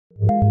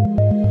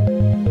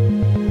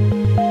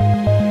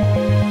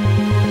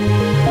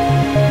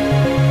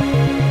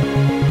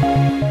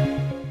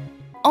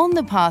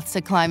the path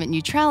to climate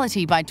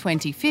neutrality by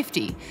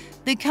 2050,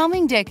 the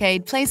coming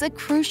decade plays a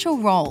crucial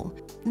role.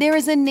 There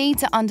is a need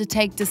to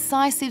undertake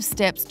decisive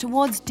steps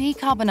towards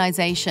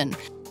decarbonization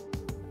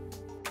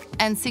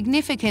and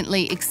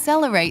significantly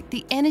accelerate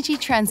the energy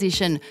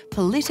transition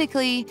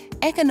politically,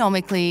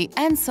 economically,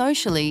 and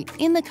socially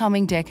in the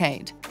coming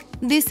decade.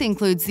 This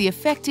includes the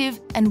effective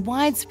and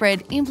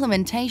widespread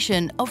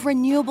implementation of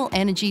renewable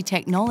energy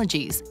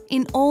technologies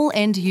in all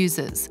end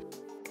users,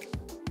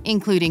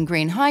 including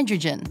green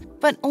hydrogen,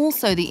 but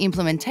also the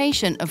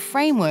implementation of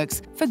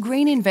frameworks for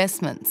green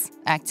investments,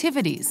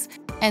 activities,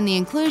 and the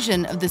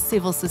inclusion of the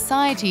civil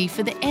society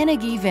for the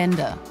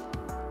Energiewende.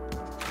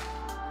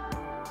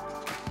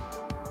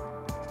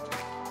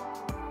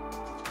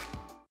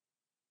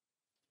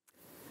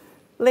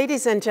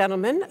 Ladies and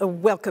gentlemen,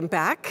 welcome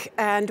back.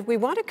 And we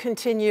want to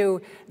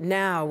continue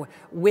now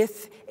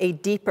with a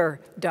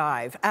deeper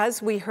dive.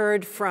 As we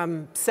heard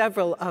from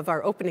several of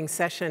our opening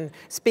session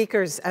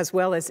speakers, as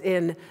well as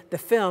in the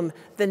film,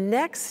 the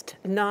next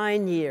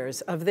 9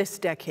 years of this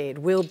decade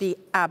will be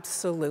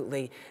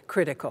absolutely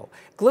critical.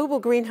 Global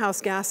greenhouse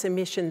gas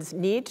emissions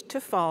need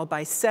to fall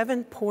by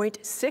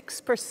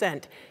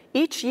 7.6%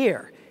 each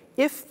year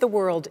if the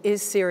world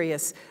is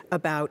serious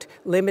about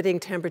limiting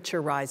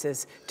temperature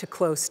rises to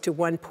close to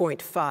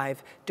 1.5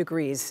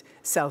 degrees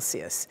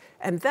Celsius.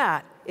 And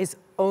that is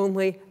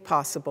only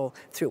possible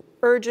through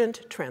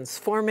urgent,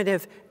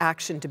 transformative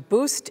action to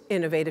boost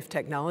innovative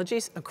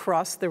technologies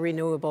across the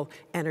renewable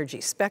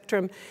energy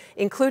spectrum,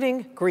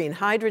 including green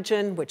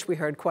hydrogen, which we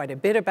heard quite a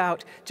bit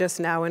about just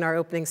now in our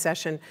opening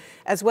session,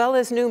 as well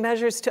as new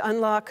measures to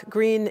unlock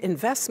green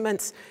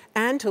investments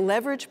and to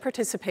leverage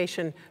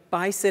participation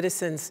by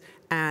citizens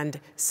and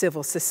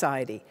civil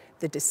society.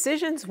 The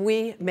decisions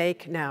we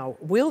make now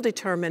will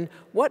determine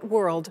what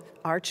world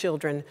our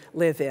children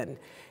live in.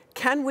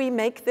 Can we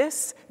make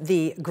this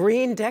the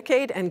green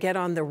decade and get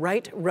on the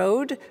right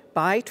road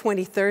by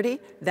 2030?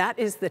 That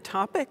is the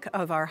topic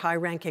of our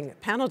high-ranking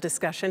panel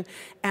discussion.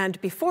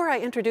 And before I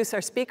introduce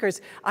our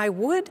speakers, I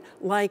would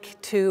like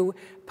to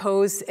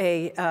pose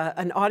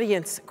an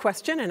audience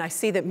question, and I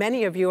see that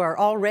many of you are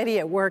already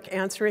at work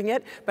answering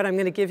it, but I'm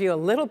going to give you a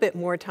little bit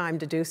more time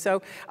to do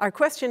so. Our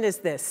question is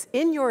this: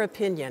 in your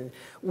opinion,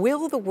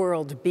 will the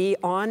world be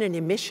on an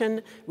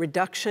emission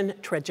reduction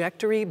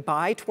trajectory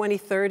by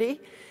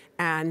 2030?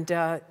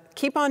 And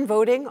keep on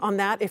voting on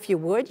that if you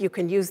would. You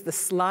can use the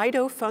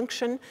Slido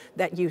function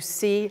that you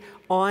see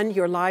on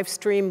your live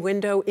stream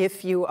window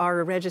if you are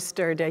a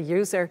registered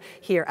user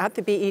here at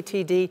the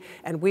BETD,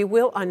 and we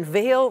will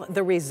unveil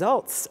the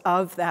results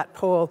of that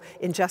poll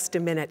in just a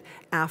minute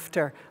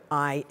after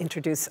I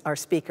introduce our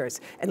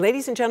speakers. And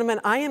ladies and gentlemen,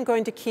 I am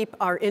going to keep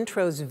our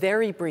intros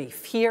very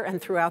brief here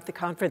and throughout the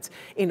conference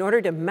in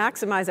order to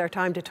maximize our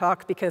time to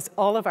talk, because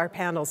all of our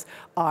panels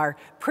are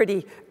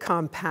pretty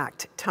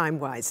compact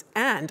time-wise.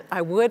 And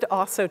I would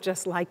also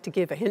just like to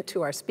give a hint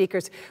to our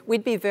speakers.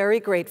 We'd be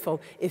very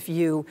grateful if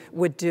you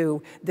would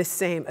do the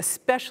same,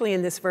 especially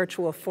in this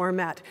virtual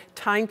format.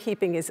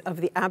 Timekeeping is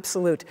of the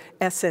absolute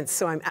essence.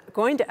 So I'm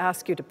going to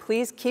ask you to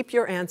please keep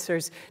your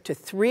answers to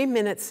 3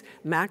 minutes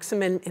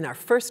maximum in our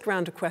first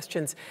round of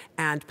questions,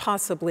 and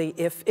possibly,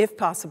 if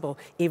possible,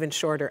 even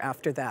shorter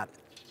after that.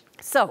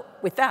 So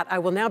with that, I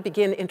will now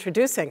begin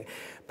introducing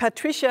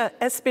Patricia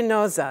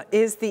ESPINOSA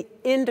is the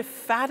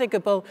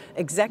indefatigable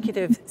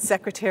Executive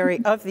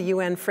Secretary of the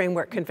UN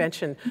Framework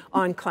Convention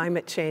on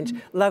Climate Change.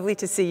 Lovely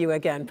to see you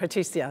again,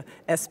 Patricia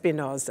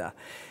ESPINOSA.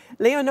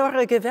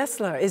 Leonore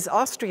GEWESSLER is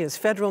Austria's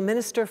Federal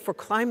Minister for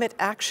Climate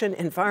Action,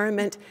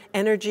 Environment,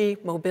 Energy,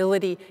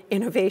 Mobility,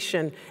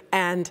 Innovation,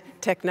 and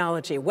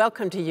Technology.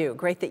 Welcome to you.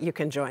 Great that you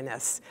can join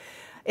us.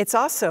 It's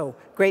also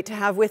great to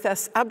have with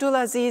us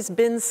Abdulaziz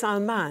bin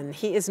Salman.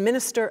 He is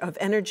Minister of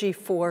Energy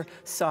for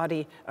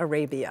Saudi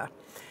Arabia.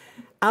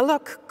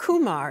 Alok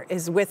Kumar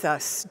is with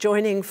us,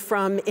 joining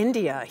from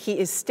India. He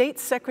is State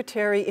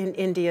Secretary in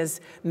India's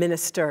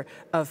Minister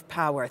of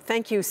Power.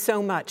 Thank you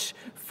so much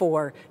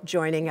for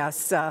joining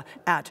us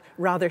at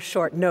rather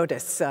short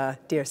notice,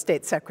 dear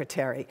State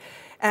Secretary.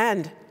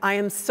 And I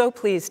am so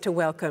pleased to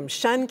welcome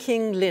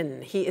Shan-King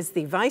Lin. He is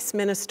the Vice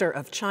Minister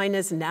of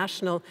China's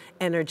National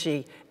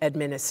Energy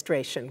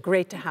Administration.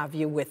 Great to have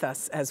you with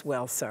us as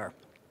well, sir.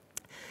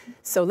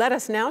 So let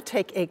us now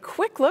take a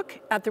quick look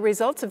at the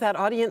results of that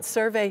audience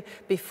survey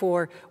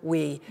before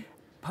we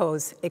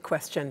pose a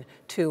question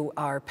to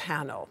our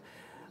panel.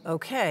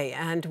 Okay,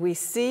 and we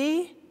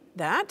see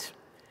that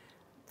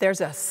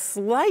there's a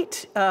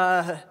slight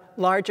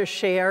larger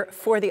share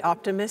for the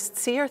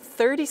optimists here,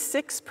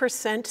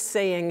 36%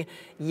 saying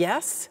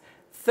yes,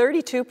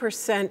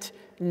 32%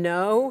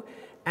 no,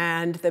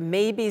 and the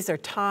maybes are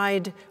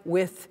tied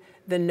with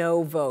the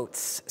no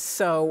votes.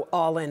 So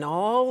all in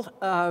all,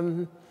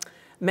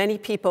 many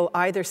people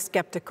either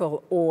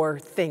skeptical or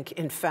think,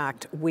 in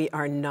fact, we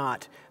are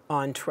not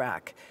on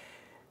track.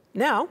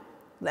 Now,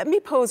 let me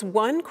pose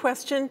one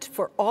question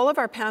for all of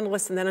our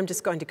panelists, and then I'm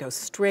just going to go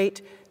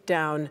straight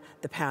down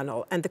the panel.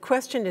 And the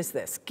question is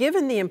this: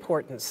 given the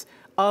importance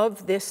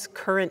of this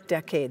current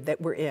decade that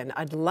we're in,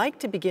 I'd like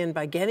to begin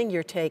by getting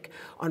your take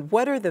on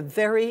what are the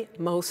very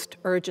most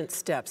urgent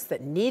steps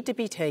that need to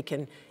be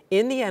taken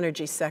in the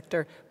energy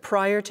sector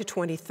prior to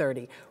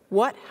 2030.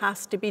 What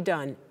has to be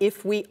done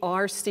if we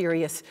are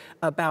serious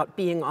about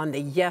being on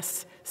the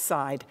yes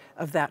side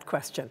of that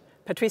question?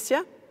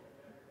 Patricia?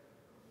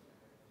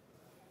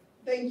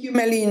 Thank you,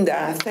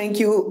 Melinda. Thank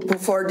you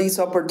for this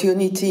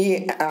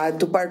opportunity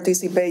to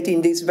participate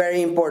in this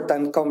very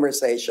important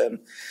conversation.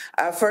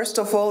 First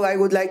of all, I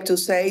would like to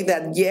say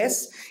that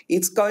yes,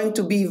 it's going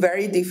to be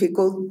very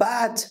difficult,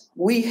 but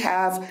we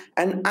have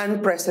an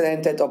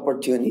unprecedented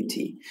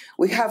opportunity.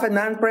 We have an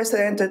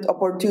unprecedented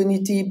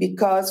opportunity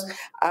because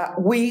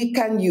we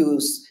can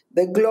use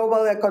the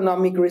global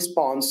economic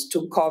response to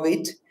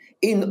COVID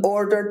in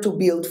order to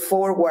build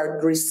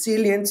forward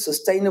resilient,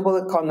 sustainable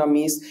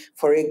economies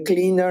for a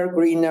cleaner,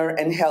 greener,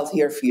 and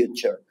healthier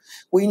future.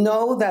 We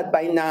know that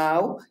by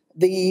now,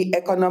 the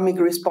economic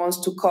response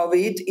to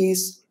COVID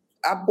is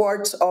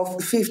upwards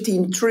of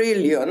 15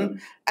 trillion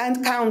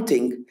and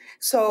counting.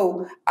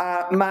 So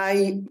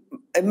my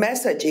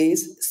message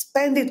is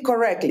spend it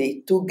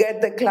correctly to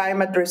get the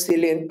climate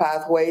resilient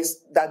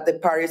pathways that the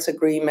Paris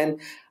Agreement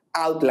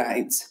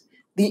outlines.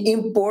 The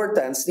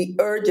importance, the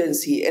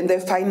urgency, and the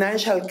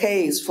financial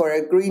case for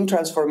a green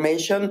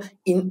transformation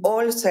in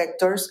all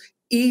sectors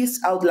is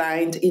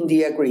outlined in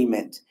the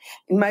agreement.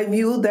 In my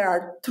view, there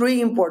are three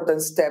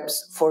important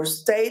steps for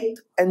state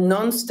and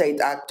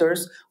non-state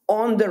actors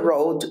on the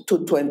road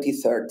to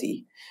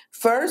 2030.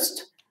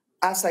 First,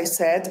 as I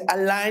said,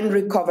 align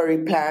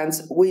recovery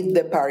plans with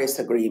the Paris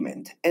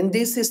Agreement. And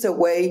this is a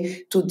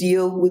way to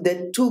deal with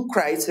the two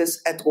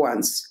crises at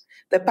once.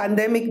 The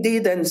pandemic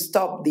didn't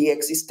stop the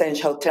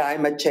existential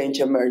climate change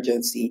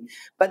emergency,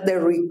 but the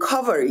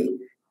recovery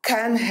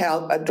can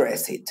help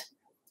address it.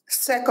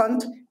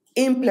 Second,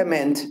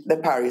 implement the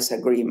Paris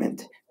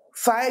Agreement.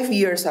 5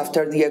 years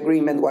after the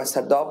agreement was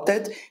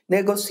adopted,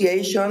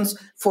 negotiations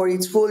for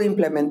its full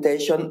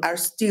implementation are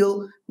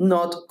still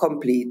not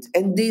complete,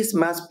 and this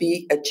must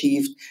be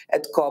achieved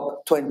at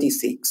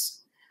COP26.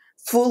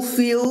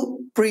 Fulfill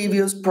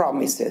previous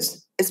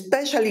promises,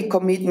 especially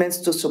commitments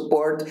to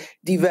support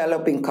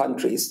developing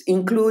countries,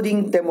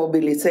 including the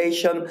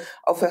mobilization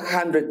of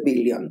 100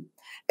 billion.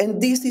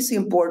 And this is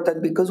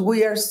important because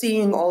we are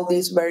seeing all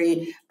these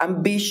very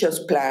ambitious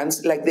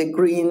plans like the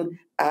Green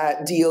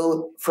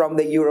Deal from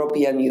the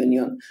European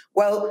Union.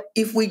 Well,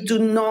 if we do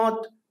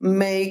not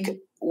make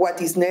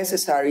what is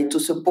necessary to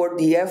support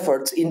the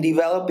efforts in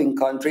developing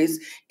countries,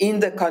 in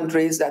the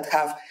countries that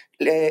have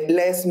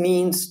less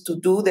means to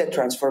do the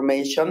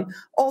transformation,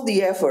 all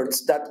the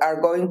efforts that are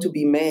going to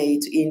be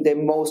made in the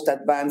most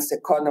advanced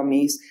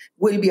economies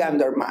will be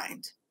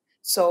undermined.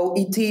 So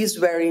it is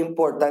very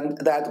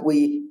important that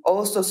we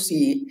also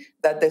see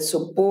that the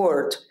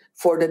support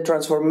for the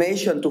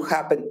transformation to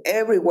happen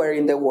everywhere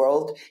in the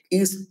world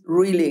is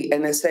really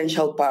an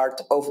essential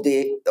part of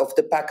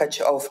the package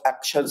of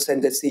actions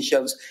and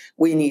decisions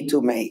we need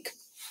to make.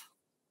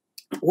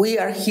 We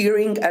are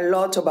hearing a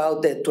lot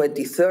about the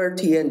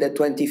 2030 and the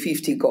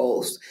 2050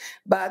 goals,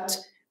 but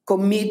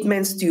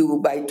commitments due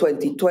by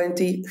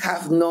 2020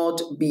 have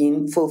not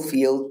been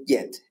fulfilled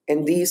yet.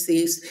 And this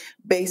is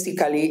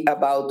basically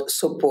about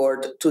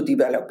support to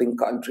developing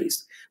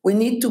countries. We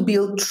need to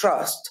build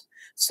trust.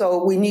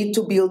 So we need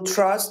to build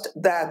trust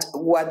that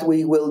what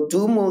we will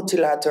do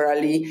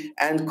multilaterally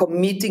and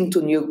committing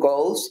to new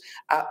goals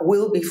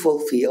will be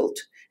fulfilled.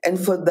 And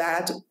for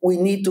that, we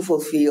need to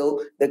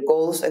fulfill the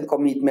goals and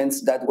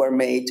commitments that were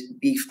made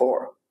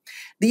before.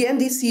 The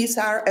NDCs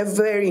are a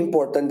very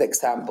important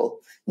example.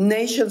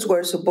 Nations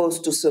were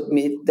supposed to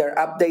submit their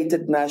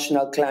updated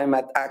national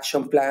climate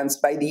action plans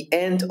by the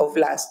end of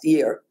last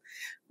year.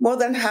 More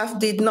than half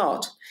did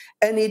not.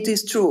 And it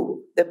is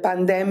true, the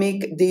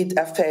pandemic did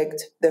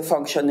affect the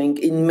functioning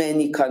in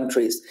many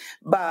countries,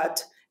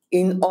 but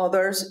in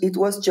others, it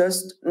was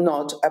just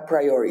not a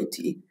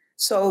priority.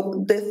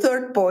 So the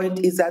third point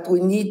is that we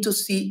need to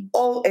see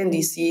all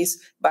NDCs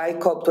by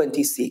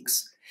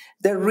COP26.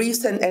 The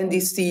recent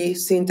NDC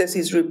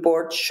synthesis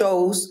report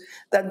shows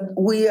that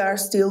we are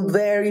still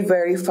very,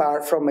 very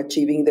far from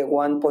achieving the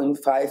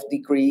 1.5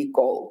 degree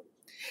goal.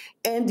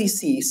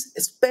 NDCs,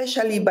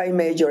 especially by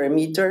major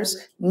emitters,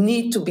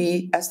 need to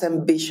be as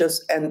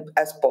ambitious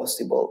as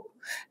possible.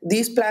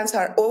 These plans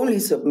are only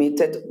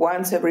submitted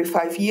once every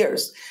 5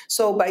 years.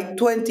 So by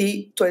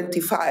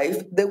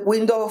 2025, the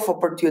window of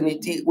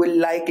opportunity will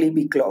likely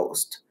be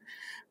closed.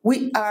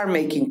 We are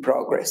making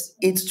progress,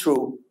 it's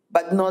true,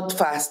 but not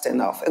fast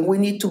enough. And we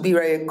need to be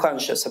very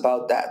conscious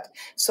about that.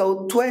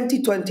 So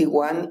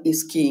 2021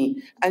 is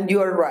key. And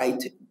you're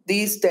right,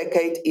 this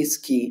decade is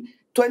key.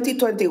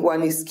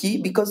 2021 is key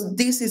because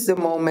this is the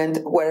moment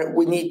where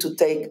we need to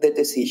take the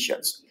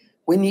decisions.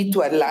 We need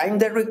to align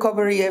the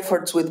recovery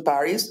efforts with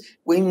Paris.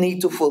 We need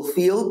to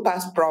fulfill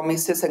past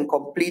promises and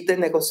complete the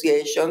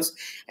negotiations.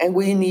 And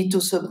we need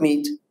to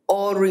submit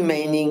all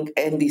remaining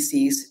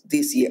NDCs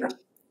this year.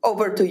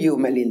 Over to you,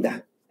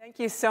 Melinda. Thank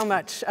you so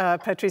much,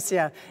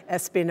 Patricia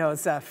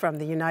ESPINOSA from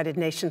the United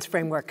Nations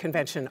Framework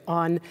Convention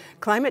on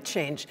Climate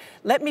Change.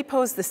 Let me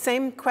pose the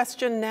same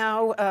question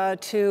now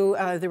to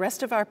the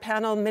rest of our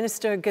panel.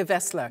 Minister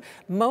GEWESSLER,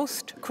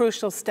 most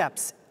crucial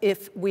steps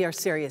if we are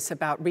serious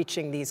about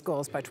reaching these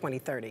goals by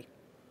 2030.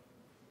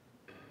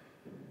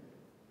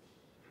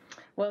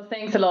 Well,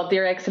 thanks a lot,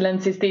 dear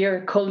Excellencies, dear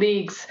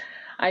colleagues.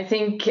 I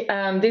think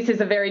this is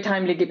a very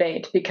timely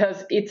debate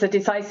because it's a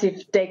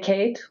decisive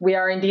decade. We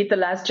are indeed the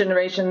last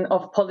generation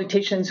of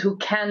politicians who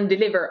can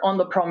deliver on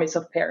the promise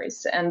of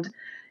Paris. And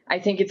I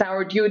think it's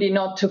our duty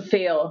not to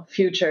fail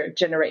future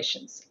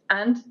generations.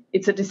 And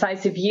it's a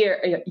decisive year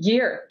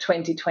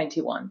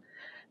 2021.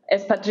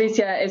 As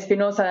Patricia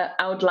ESPINOSA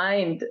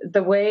outlined,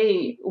 the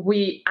way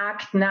we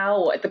act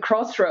now at the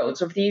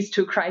crossroads of these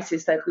two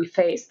crises that we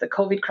face, the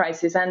COVID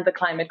crisis and the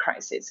climate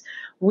crisis,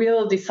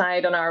 will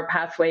decide on our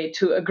pathway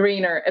to a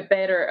greener, a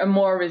better, a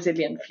more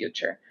resilient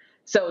future.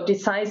 So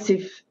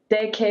decisive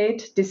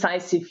decade,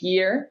 decisive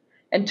year,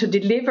 and to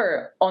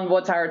deliver on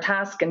what's our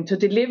task and to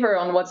deliver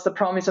on what's the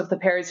promise of the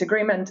Paris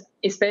Agreement,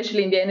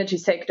 especially in the energy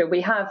sector,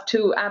 we have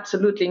two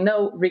absolutely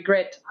no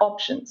regret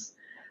options.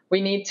 We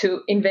need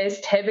to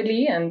invest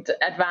heavily and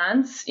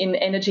advance in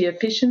energy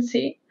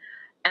efficiency,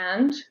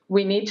 and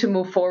we need to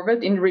move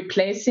forward in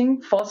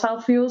replacing fossil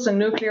fuels and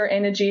nuclear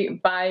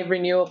energy by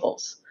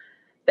renewables.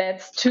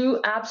 That's two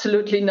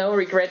absolutely no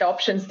regret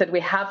options that we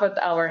have at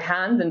our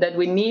hand and that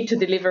we need to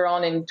deliver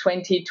on in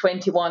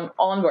 2021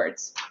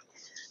 onwards.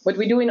 What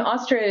we do in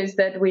Austria is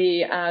that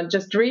we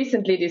just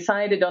recently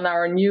decided on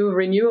our new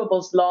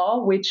renewables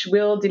law, which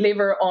will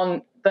deliver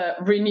on the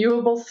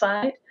renewable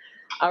side.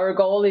 Our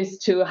goal is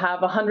to have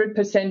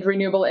 100%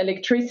 renewable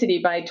electricity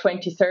by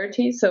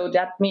 2030. So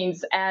that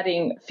means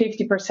adding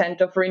 50%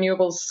 of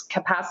renewables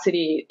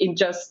capacity in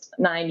just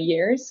 9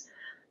 years.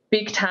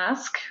 Big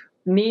task,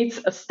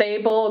 needs a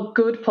stable,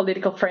 good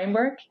political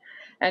framework.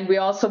 And we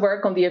also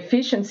work on the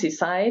efficiency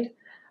side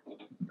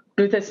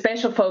with a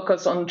special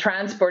focus on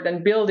transport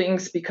and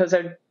buildings, because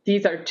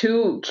these are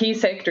two key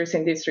sectors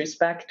in this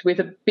respect, with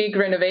a big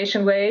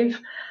renovation wave.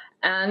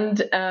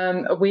 And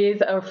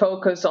with our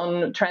focus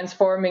on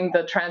transforming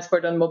the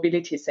transport and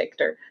mobility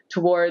sector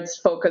towards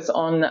focus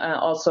on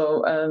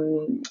also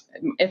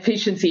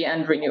efficiency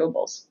and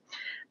renewables.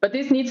 But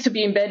this needs to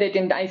be embedded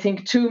in, I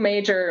think, two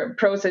major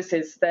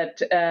processes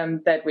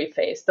that we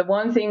face. The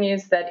one thing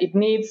is that it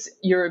needs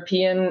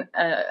European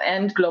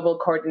and global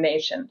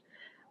coordination.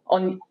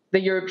 On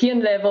the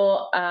European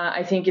level,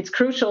 I think it's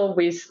crucial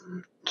we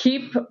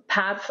keep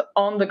path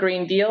on the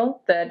Green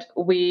Deal, that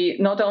we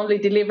not only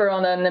deliver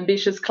on an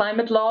ambitious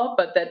climate law,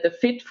 but that the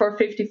Fit for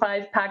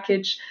 55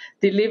 package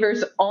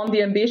delivers on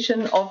the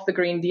ambition of the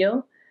Green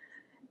Deal.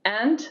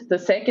 And the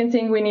second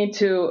thing we need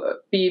to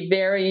be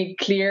very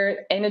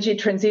clear, energy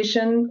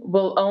transition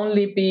will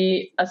only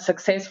be a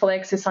successful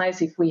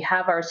exercise if we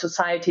have our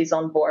societies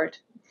on board.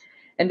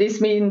 And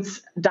this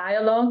means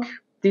dialogue.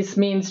 This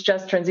means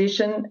just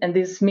transition, and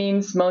this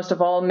means, most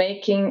of all,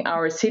 making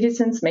our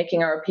citizens,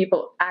 making our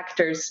people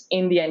actors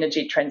in the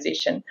energy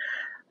transition.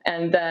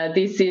 And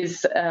this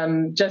is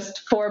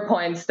just 4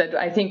 points that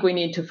I think we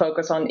need to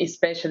focus on,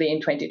 especially in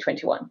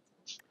 2021.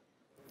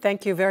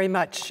 Thank you very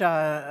much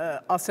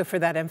also for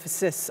that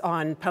emphasis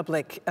on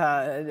public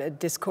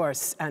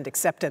discourse and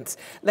acceptance.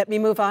 Let me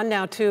move on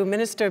now to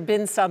Minister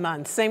Bin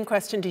Salman. Same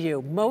question to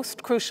you.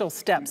 Most crucial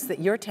steps that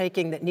you're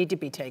taking that need to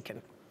be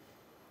taken.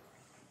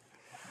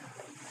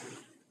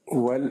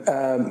 Well,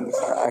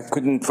 I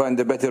couldn't find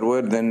a better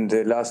word than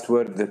the last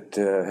word that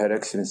Her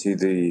Excellency,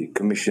 the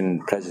Commission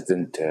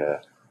President,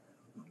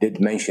 did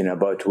mention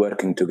about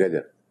working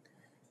together.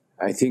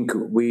 I think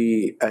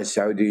we, as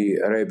Saudi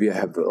Arabia,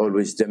 have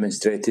always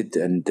demonstrated,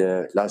 and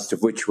last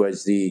of which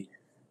was the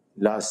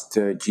last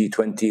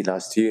G20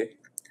 last year.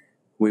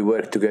 We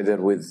worked together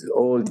with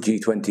all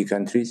G20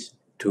 countries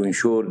to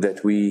ensure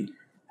that we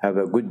have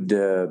a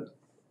good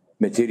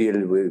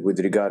material with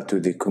regard to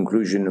the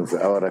conclusion of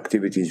our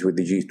activities with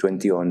the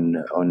G20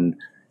 on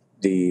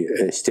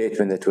the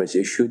statement that was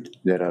issued.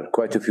 There are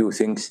quite a few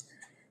things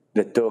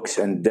that talks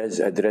and does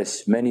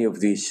address many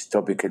of these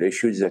topical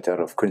issues that are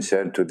of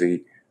concern to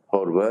the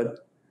whole world.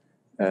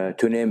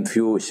 To name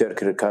few,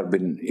 circular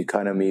carbon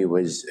economy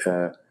was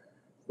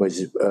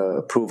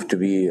proved to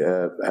be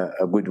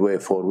a good way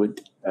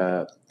forward.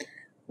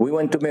 We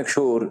want to make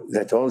sure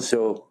that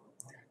also,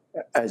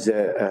 as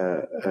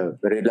a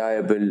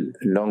reliable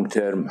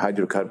long-term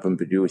hydrocarbon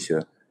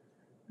producer,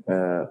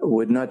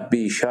 would not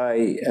be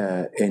shy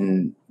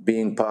in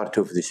being part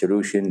of the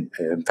solution.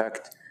 In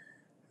fact,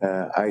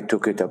 I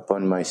took it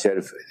upon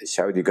myself, the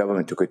Saudi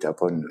government took it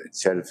upon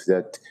itself,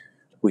 that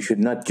we should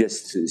not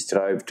just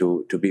strive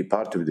to be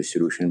part of the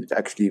solution, but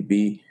actually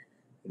be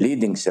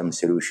leading some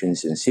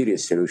solutions and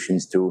serious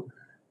solutions to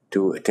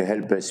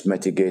help us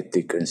mitigate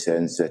the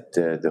concerns that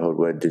the whole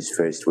world is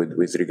faced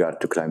with regard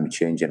to climate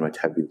change and what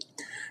have you.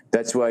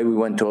 That's why we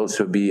want to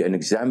also be an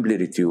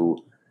exemplary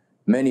to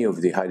many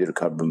of the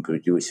hydrocarbon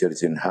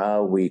producers in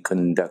how we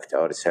conduct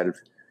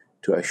ourselves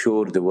to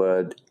assure the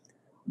world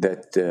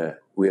that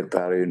we are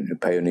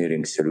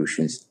pioneering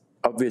solutions.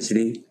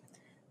 Obviously,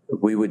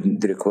 we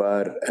would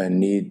require and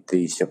need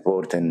the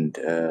support and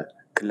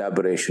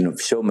collaboration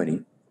of so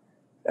many.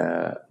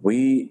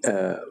 We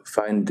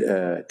find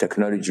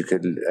technology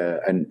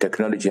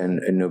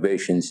and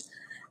innovations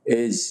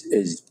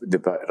is the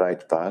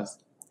right path,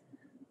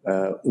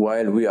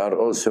 while we are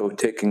also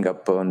taking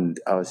upon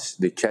us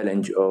the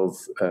challenge of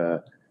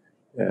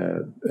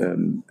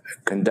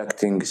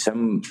conducting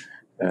some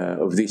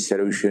of these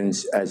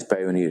solutions as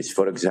pioneers.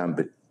 For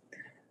example,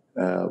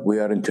 we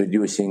are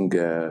introducing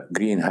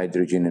green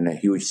hydrogen in a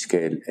huge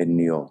scale in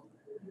NEOM.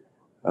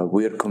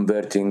 We are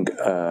converting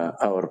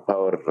our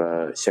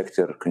power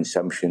sector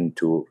consumption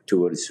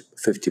towards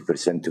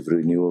 50% of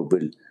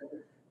renewable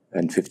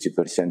and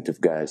 50%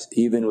 of gas.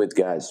 Even with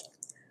gas,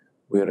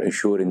 we are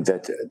ensuring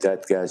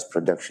that gas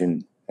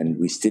production, and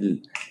we still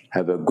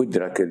have a good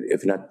record,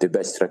 if not the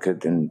best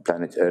record in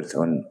planet Earth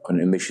on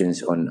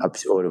emissions on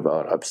all of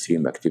our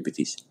upstream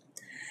activities.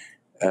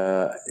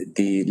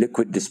 The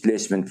liquid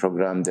displacement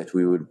program that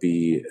we will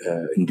be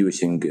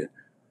inducing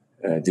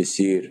this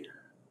year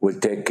will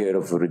take care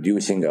of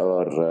reducing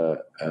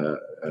our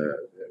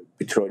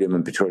petroleum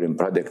and petroleum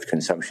product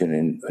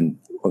consumption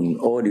on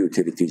all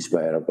utilities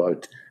by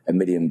about 1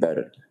 million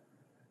barrels,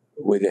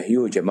 with a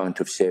huge amount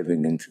of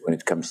saving when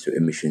it comes to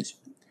emissions.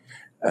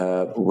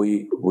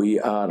 We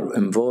are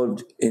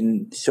involved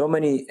in so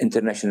many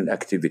international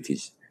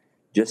activities.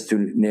 Just to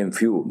name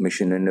few: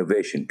 Mission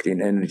Innovation,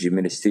 Clean Energy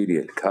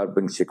Ministerial,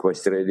 Carbon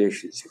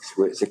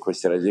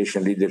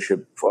Sequestration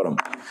Leadership Forum.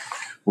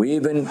 We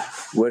even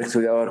worked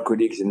with our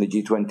colleagues in the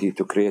G20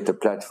 to create a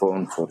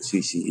platform for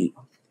CCE.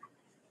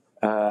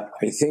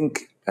 I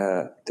think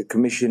the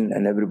Commission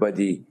and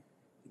everybody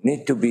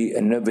need to be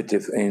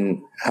innovative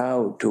in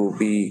how to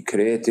be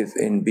creative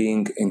in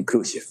being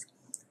inclusive,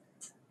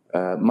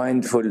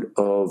 mindful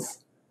of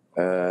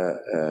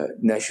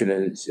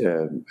national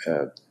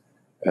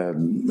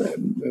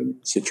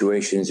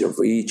situations of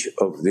each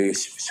of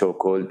these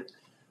so-called,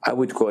 I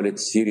would call it,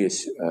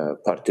 serious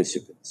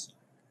participants.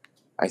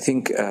 I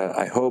think,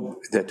 I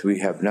hope that we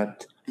have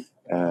not,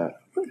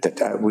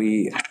 that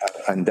we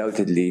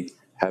undoubtedly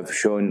have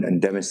shown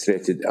and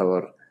demonstrated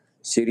our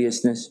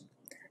seriousness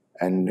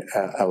and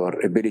our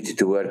ability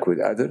to work with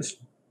others.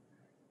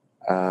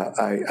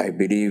 I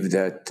believe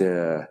that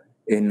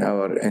in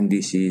our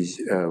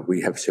NDCs,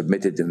 we have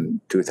submitted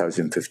in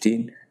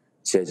 2015,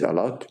 says a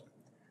lot.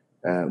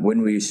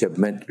 When we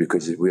submit,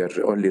 because we are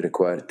only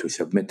required to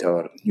submit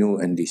our new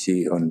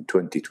NDC on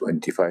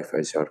 2025,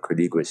 as our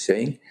colleague was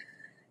saying,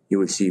 you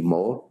will see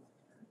more,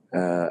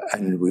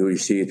 and we will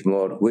see it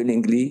more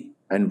willingly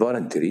and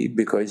voluntarily,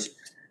 because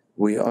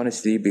we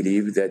honestly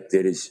believe that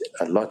there is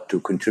a lot to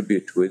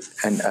contribute with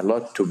and a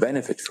lot to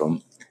benefit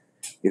from.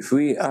 If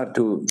we are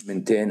to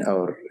maintain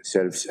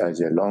ourselves as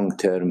a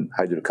long-term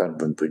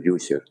hydrocarbon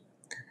producer,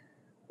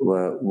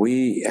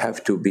 we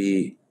have to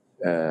be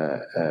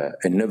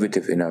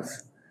innovative enough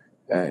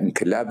and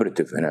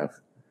collaborative enough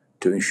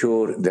to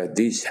ensure that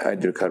these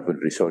hydrocarbon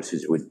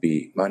resources would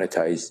be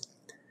monetized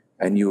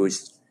and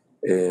used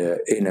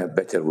in a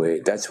better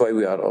way. That's why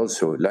we are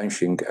also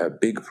launching a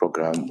big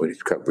program. We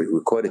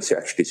call it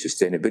actually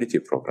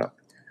sustainability program,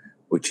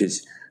 which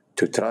is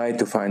to try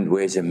to find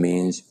ways and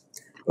means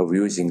of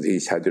using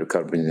these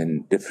hydrocarbons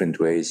in different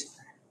ways,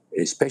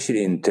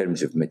 especially in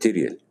terms of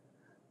material,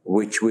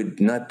 which would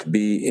not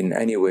be in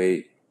any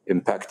way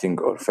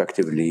impacting or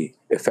effectively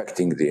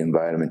affecting the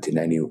environment in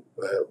any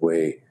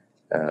way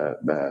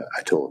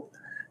at all.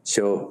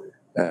 So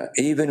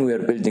even we are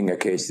building a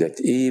case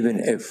that even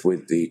if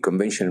with the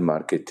conventional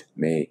market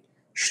may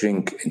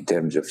shrink in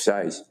terms of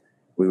size,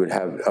 we will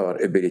have our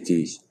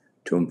abilities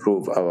to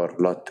improve our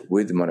lot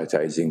with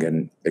monetizing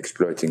and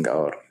exploiting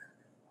our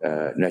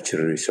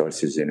natural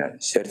resources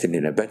certainly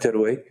in a better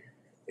way,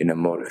 in a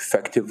more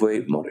effective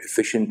way, more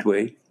efficient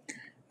way,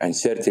 and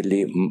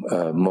certainly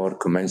more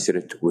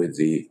commensurate with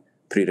the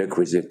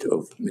prerequisite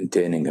of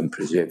maintaining and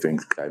preserving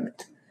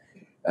climate.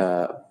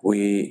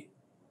 We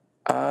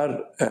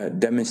are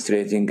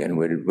demonstrating, and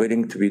we're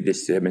willing to be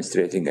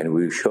demonstrating, and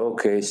we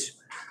showcase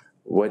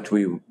what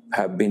we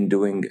have been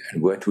doing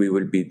and what we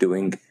will be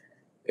doing,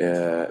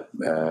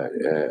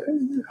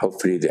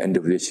 hopefully the end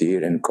of this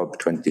year in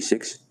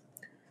COP26.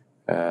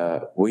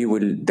 We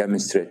will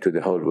demonstrate to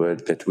the whole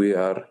world that we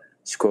are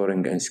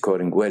scoring and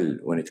scoring well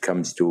when it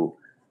comes to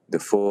the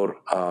 4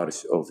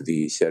 R's of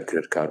the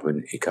circular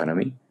carbon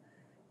economy.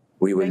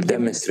 We will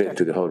demonstrate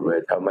to the whole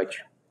world how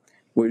much.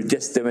 We'll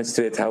just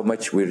demonstrate how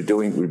much we'll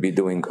be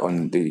doing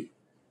on the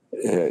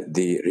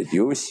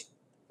reduce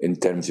in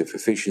terms of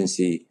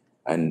efficiency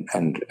and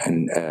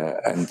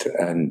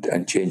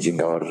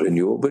changing our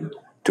renewable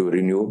to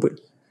renewable,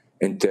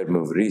 in terms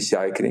of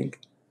recycling,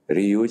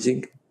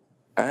 reusing,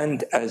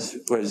 and as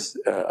was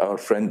our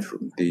friend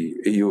from the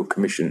EU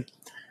Commission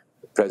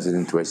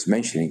President was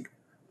mentioning,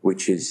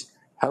 which is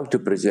how to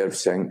preserve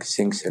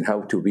sinks and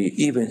how to be,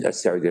 even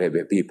as Saudi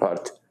Arabia, be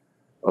part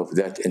of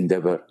that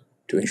endeavor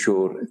to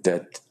ensure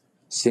that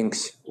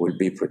sinks will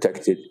be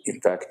protected.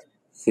 In fact,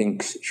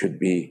 sinks should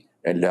be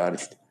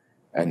enlarged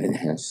and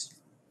enhanced.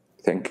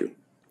 Thank you.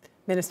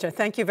 Minister,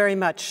 thank you very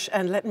much.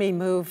 And let me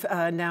move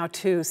now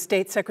to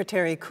State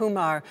Secretary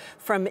Kumar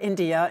from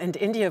India. And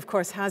India, of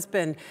course, has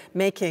been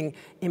making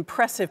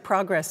impressive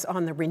progress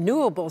on the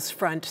renewables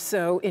front.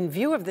 So in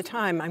view of the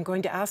time, I'm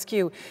going to ask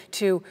you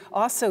to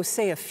also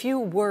say a few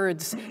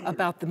words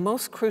about the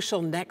most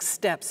crucial next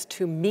steps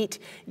to meet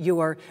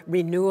your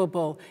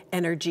renewable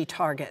energy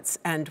targets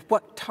and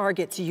what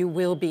targets you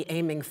will be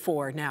aiming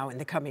for now in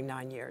the coming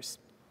 9 years.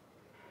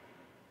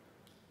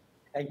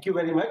 Thank you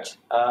very much,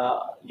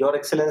 Your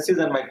Excellencies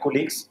and my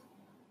colleagues.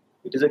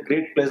 It is a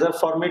great pleasure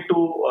for me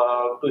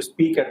to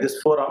speak at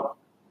this forum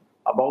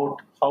about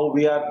how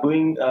we are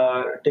doing,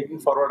 taking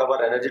forward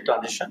our energy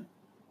transition.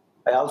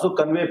 I also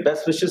convey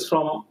best wishes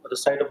from the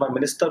side of my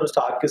Minister, Mr.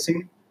 R.K.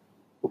 Singh,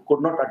 who could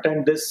not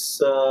attend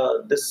this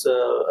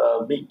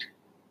meet.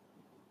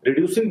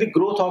 Reducing the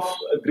growth of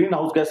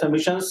greenhouse gas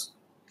emissions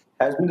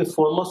has been the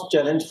foremost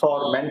challenge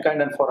for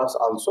mankind and for us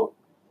also.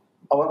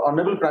 Our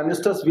Honorable Prime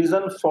Minister's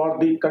vision for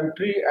the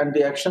country and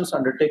the actions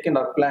undertaken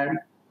are planned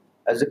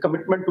as a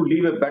commitment to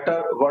leave a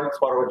better world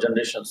for our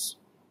generations.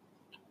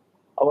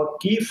 Our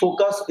key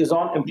focus is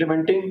on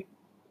implementing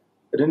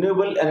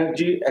renewable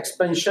energy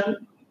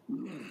expansion,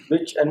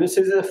 which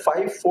envisages a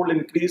 5-fold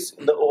increase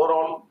in the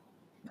overall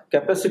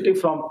capacity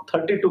from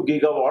 32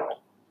 gigawatt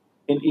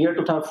in year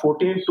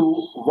 2014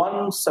 to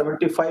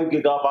 175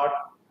 gigawatt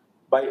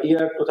by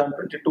year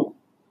 2022.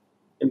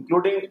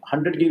 Including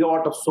 100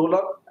 gigawatt of solar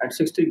and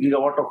 60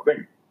 gigawatt of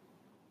wind.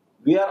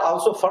 We are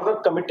also further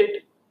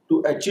committed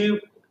to achieve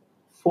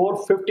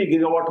 450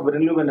 gigawatt of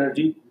renewable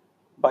energy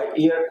by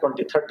year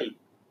 2030.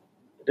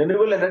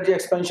 Renewable energy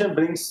expansion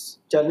brings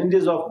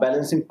challenges of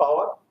balancing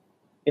power.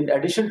 In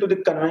addition to the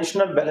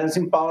conventional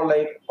balancing power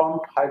like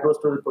pumped hydro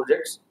storage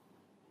projects,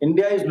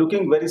 India is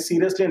looking very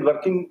seriously and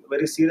working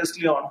very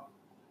seriously on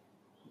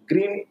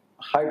green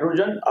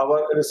hydrogen.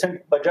 Our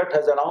recent budget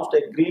has announced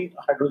a green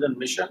hydrogen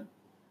mission.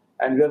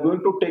 And we are going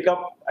to take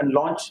up and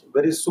launch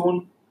very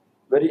soon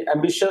very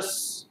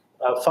ambitious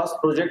first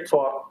project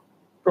for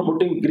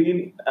promoting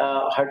green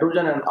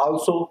hydrogen, and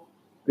also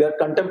we are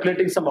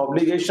contemplating some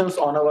obligations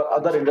on our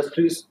other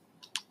industries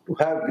to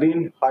have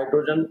green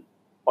hydrogen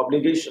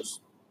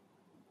obligations.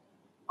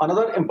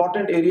 Another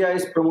important area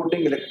is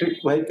promoting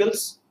electric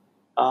vehicles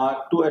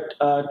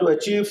to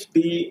achieve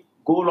the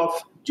goal of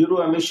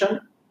zero emission,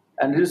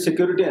 energy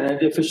security and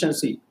energy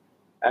efficiency.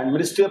 And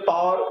Ministry of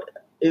Power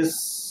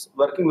is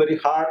working very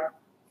hard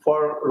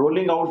for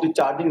rolling out the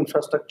charging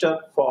infrastructure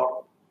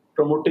for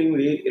promoting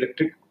the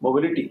electric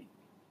mobility.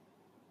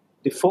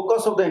 The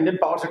focus of the Indian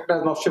power sector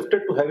has now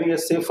shifted to having a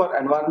safer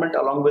environment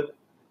along with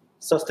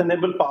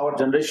sustainable power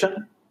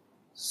generation.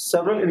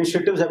 Several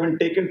initiatives have been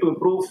taken to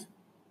improve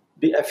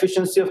the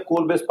efficiency of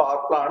coal-based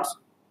power plants.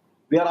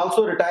 We are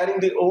also retiring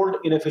the old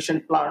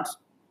inefficient plants.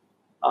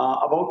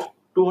 About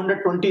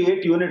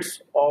 228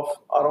 units of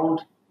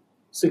around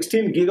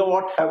 16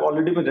 gigawatt have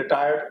already been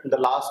retired in the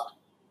last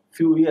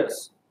few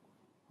years.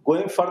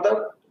 Going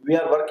further, we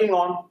are working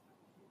on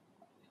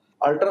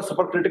ultra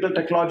supercritical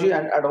technology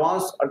and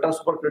advanced ultra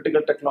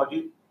supercritical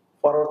technology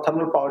for our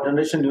thermal power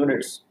generation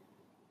units.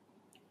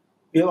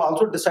 We have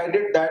also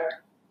decided that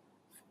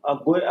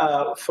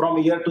from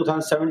year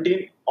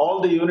 2017,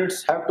 all the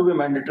units have to be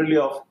mandatorily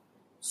of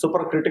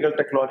supercritical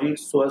technology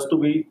so as to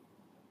be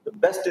the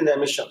best in the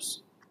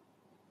emissions.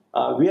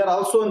 We are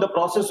also in the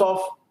process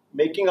of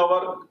making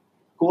our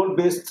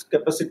coal-based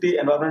capacity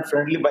environment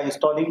friendly by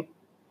installing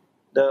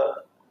the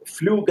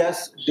flue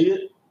gas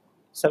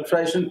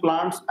desulfurization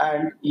plants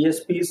and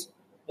ESPs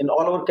in all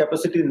our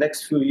capacity in the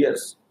next few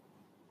years.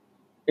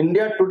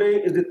 India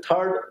today is the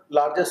third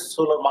largest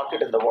solar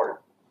market in the world.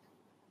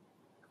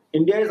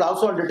 India is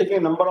also undertaking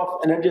a number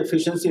of energy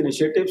efficiency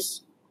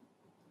initiatives,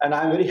 and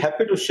I am very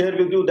happy to share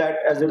with you that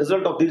as a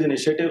result of these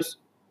initiatives,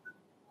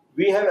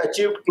 we have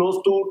achieved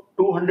close to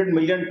 200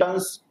 million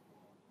tons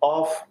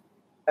of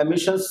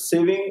emissions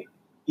saving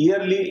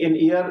yearly in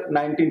year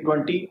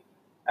 1920,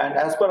 and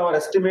as per our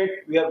estimate,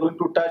 we are going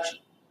to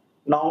touch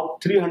now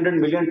 300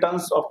 million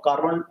tons of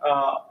carbon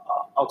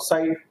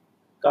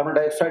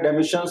dioxide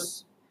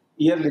emissions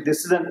yearly.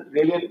 This is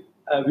really,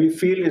 we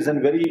feel, is a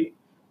very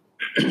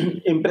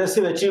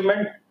impressive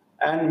achievement,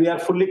 and we are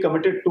fully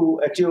committed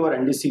to achieve our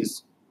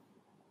NDCs.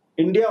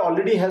 India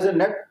already has a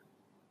net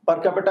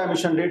per capita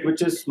emission rate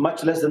which is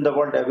much less than the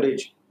world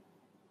average.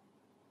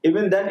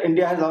 Even then,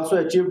 India has also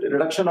achieved a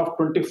reduction of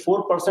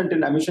 24%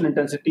 in emission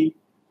intensity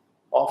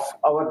of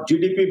our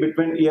GDP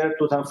between year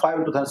 2005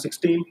 and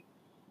 2016,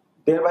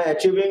 thereby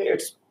achieving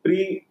its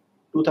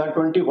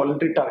pre-2020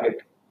 voluntary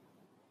target.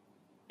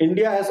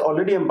 India has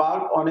already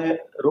embarked on a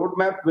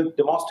roadmap with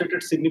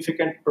demonstrated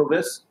significant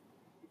progress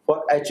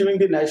for achieving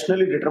the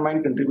nationally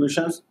determined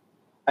contributions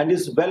and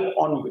is well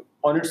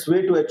on its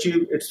way to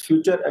achieve its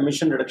future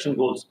emission reduction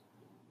goals.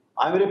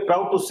 I'm very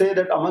proud to say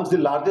that amongst the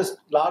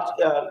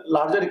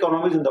larger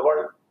economies in the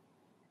world,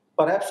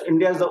 perhaps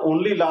India is the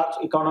only large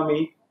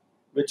economy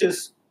which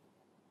is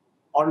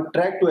on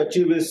track to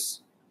achieve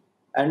its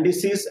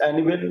NDCs, and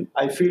even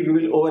I feel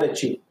we will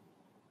overachieve.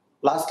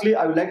 Lastly,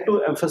 I would like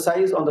to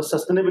emphasize on the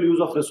sustainable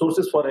use of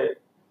resources for a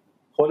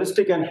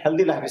holistic and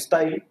healthy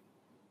lifestyle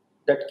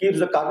that keeps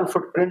the carbon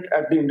footprint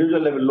at the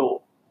individual level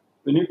low.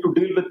 We need to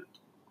deal with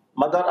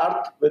Mother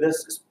Earth with a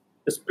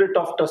spirit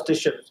of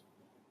trusteeship.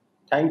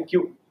 Thank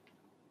you.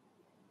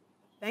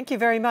 Thank you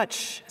very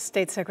much,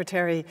 State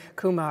Secretary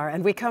Kumar.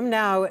 And we come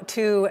now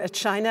to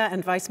China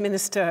and Vice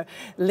Minister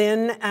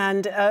Lin.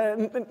 And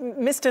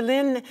Mr.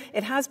 Lin,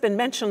 it has been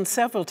mentioned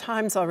several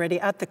times already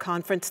at the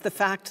conference, the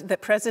fact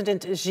that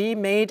President Xi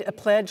made a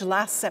pledge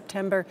last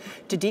September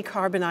to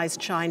decarbonize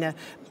China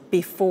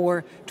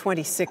before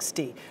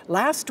 2060.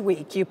 Last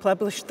week, you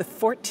published the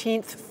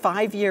 14th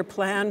five-year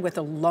plan with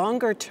a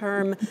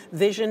longer-term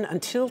vision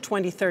until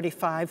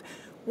 2035.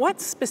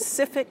 What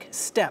specific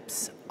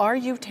steps are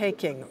you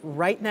taking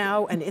right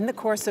now and in the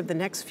course of the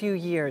next few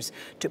years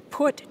to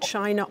put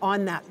China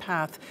on that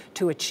path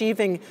to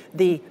achieving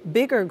the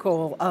bigger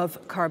goal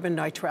of carbon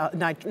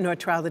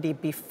neutrality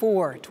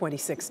before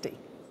 2060?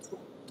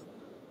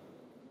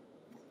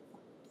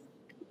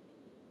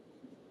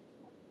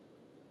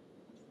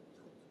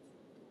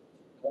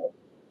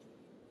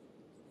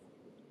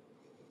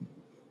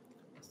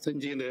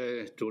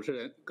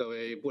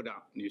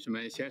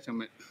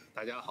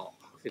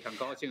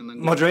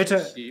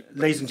 Moderator,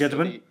 ladies and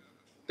gentlemen,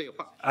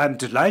 I'm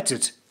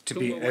delighted to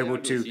be able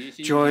to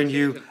join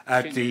you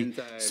at the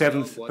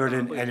 7th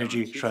Berlin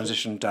Energy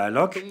Transition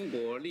Dialogue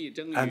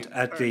and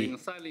at the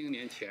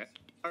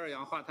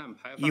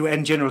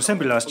UN General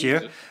Assembly last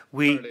year.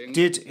 We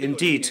did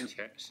indeed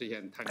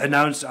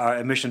announce our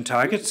emission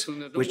targets,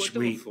 which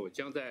we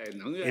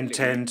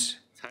intend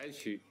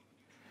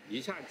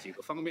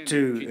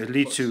to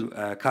lead to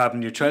carbon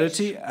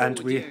neutrality, and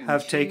we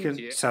have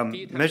taken some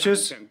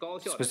measures,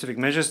 specific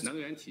measures.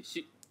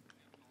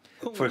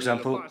 For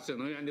example,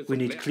 we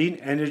need clean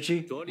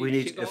energy, we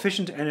need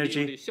efficient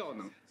energy.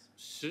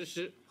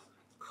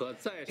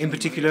 In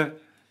particular,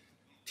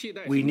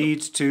 we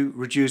need to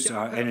reduce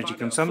our energy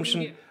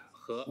consumption.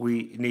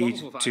 We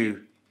need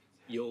to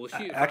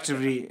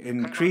actively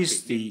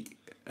increase the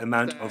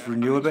amount of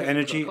renewable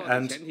energy,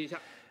 and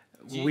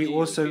we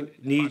also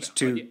need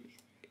to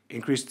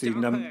increase the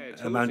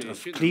amount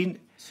of clean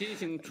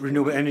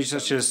renewable energy,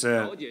 such as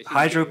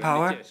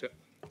hydropower,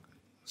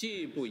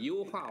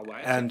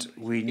 and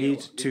we need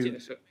to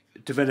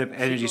develop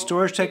energy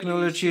storage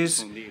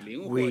technologies.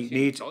 We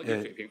need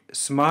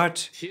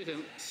smart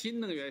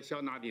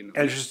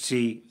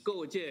electricity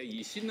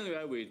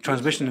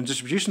transmission and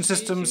distribution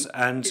systems,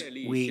 and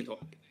we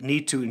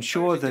need to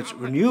ensure that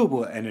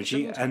renewable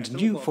energy and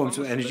new forms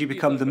of energy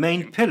become the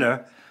main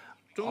pillar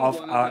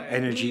of our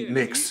energy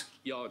mix.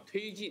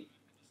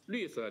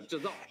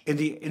 In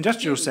the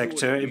industrial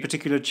sector, in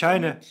particular,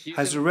 China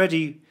has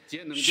already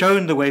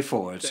shown the way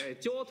forward,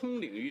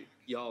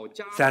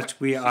 that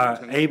we are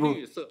able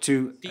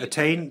to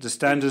attain the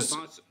standards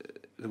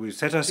that we've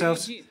set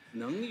ourselves.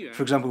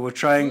 For example, we're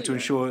trying to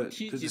ensure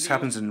that this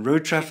happens in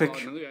road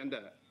traffic.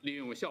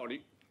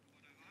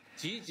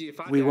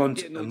 We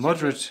want a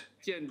moderate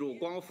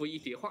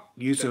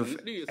use of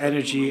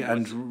energy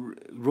and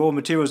raw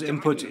materials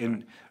input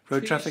in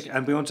road traffic,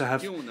 and we want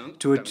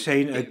to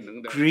attain a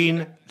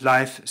green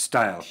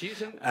lifestyle.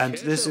 And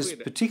this is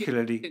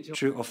particularly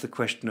true of the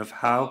question of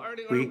how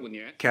we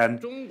can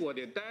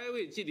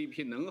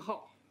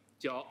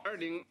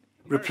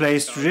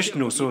replace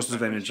traditional sources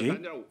of energy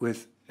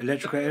with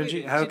electrical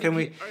energy. How can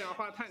we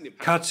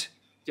cut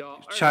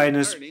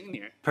China's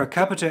per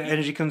capita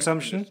energy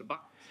consumption?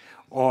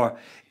 Or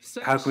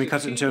how can we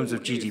cut it in terms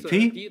of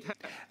GDP?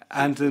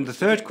 And then the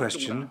third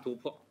question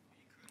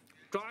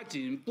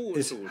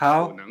is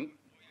how,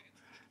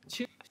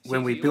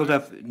 when we build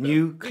up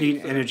new clean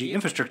energy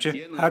infrastructure,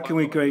 how can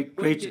we create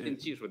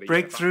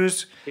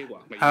breakthroughs?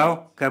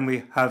 How can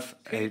we have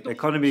an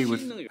economy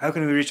how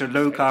can we reach a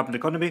low carbon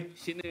economy?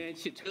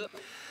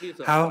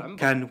 How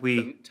can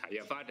we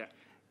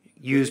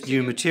use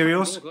new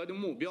materials?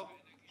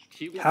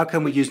 How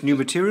can we use new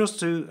materials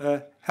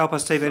to help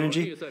us save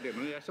energy?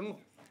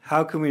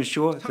 How can we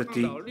ensure that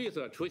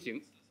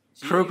the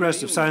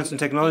progress of science and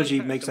technology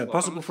makes that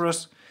possible for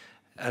us?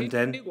 And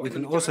then we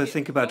can also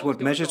think about what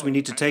measures we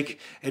need to take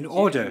in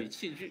order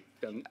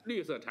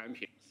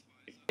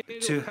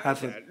to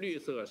have a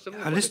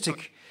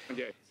holistic,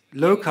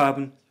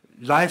 low-carbon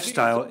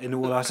lifestyle in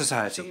all our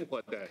society.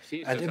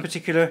 And in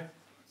particular,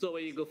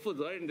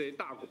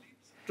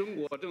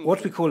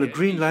 what we call a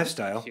green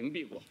lifestyle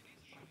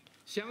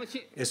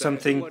is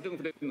something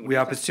we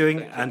are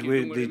pursuing, and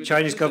the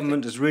Chinese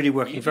government is really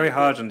working very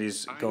hard on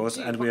these goals,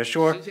 and we are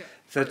sure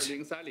that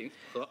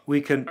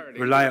we can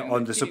rely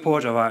on the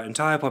support of our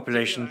entire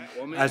population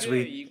as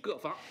we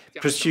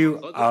pursue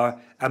our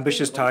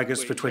ambitious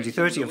targets for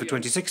 2030 and for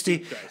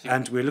 2060,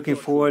 and we're looking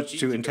forward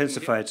to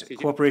intensified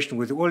cooperation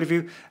with all of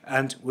you,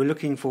 and we're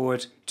looking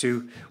forward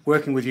to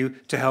working with you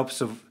to help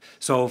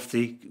solve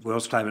the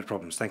world's climate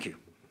problems. Thank you.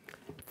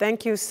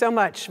 Thank you so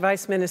much,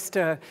 Vice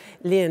Minister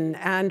Lin.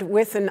 And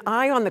with an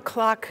eye on the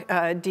clock,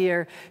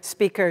 dear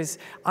speakers,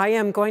 I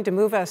am going to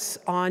move us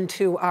on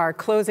to our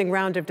closing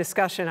round of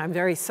discussion. I'm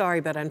very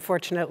sorry, but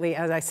unfortunately,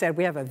 as I said,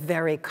 we have a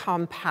very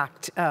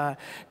compact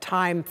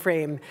time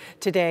frame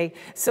today.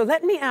 So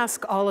let me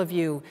ask all of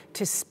you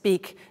to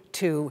speak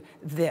to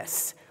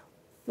this.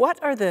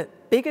 What are the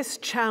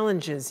biggest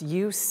challenges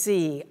you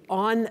see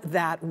on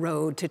that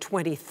road to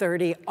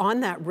 2030, on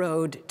that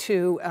road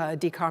to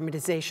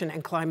decarbonization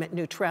and climate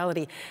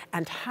neutrality,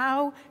 and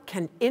how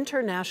can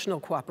international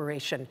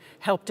cooperation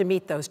help to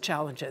meet those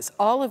challenges?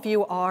 All of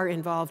you are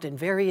involved in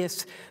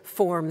various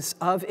forms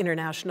of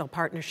international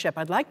partnership.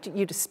 I'd like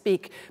you to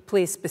speak,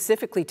 please,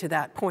 specifically to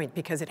that point,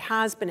 because it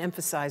has been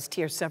emphasized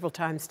here several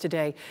times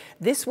today.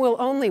 This will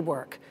only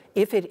work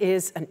if it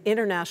is an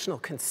international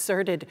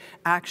concerted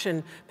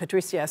action.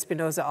 Patricia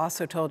ESPINOSA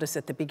also told us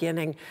at the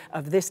beginning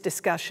of this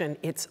discussion,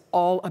 it's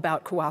all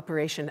about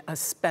cooperation,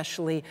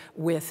 especially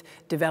with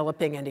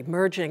developing and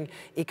emerging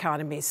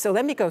economies. So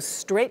let me go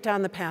straight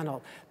down the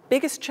panel.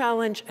 Biggest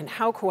challenge and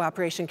how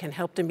cooperation can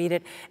help to meet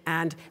it.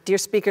 And dear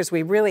speakers,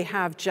 we really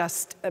have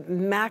just a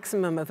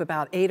maximum of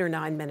about 8 or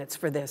 9 minutes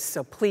for this.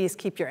 So please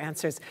keep your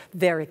answers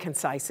very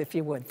concise if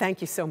you would. Thank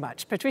you so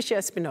much. Patricia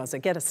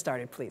ESPINOSA, get us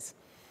started, please.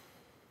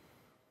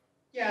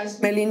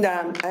 Yes,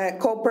 Melinda,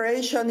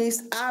 cooperation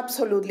is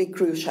absolutely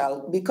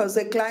crucial because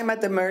the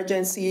climate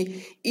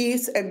emergency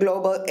is a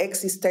global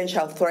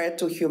existential threat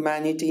to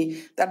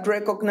humanity that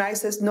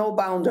recognizes no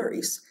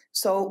boundaries.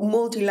 So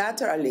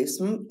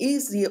multilateralism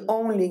is the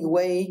only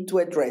way to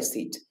address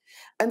it.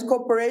 And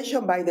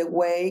cooperation, by the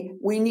way,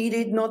 we need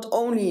it not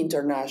only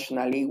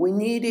internationally, we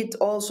need it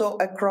also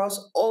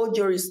across all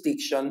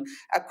jurisdictions,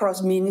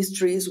 across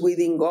ministries,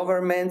 within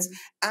governments,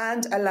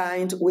 and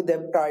aligned with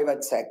the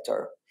private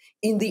sector.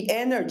 In the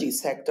energy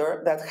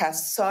sector that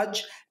has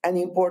such an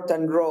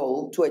important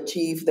role to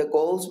achieve the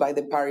goals by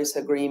the Paris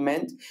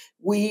Agreement,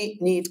 we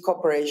need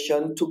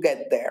cooperation to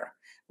get there.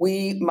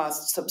 We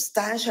must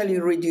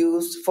substantially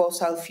reduce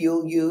fossil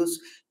fuel use.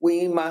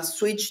 We must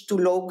switch to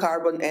low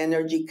carbon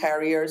energy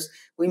carriers.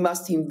 We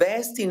must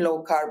invest in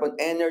low carbon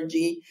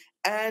energy,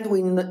 and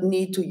we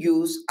need to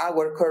use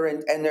our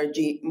current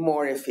energy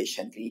more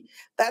efficiently.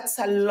 That's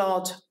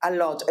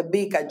a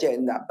big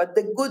agenda. But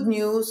the good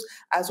news,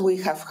 as we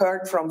have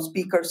heard from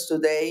speakers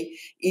today,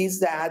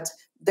 is that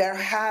there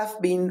have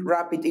been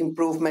rapid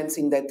improvements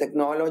in the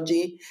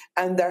technology,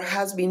 and there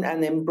has been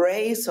an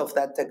embrace of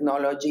that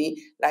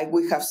technology, like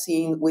we have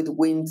seen with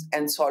wind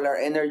and solar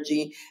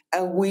energy.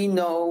 And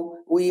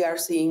we are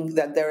seeing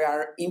that there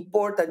are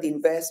important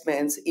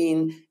investments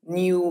in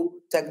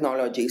new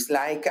technologies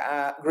like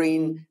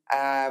green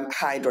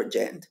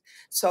hydrogen.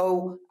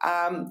 So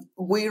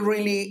we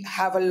really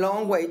have a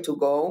long way to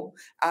go.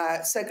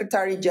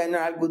 Secretary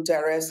General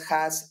Guterres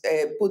has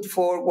put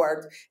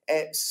forward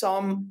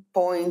some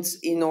points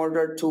in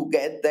order to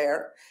get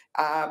there.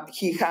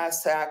 He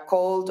has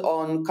called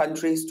on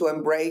countries to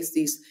embrace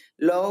these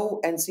low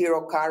and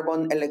zero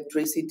carbon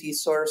electricity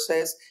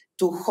sources,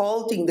 to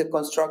halting the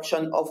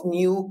construction of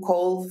new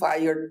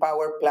coal-fired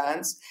power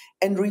plants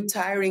and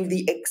retiring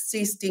the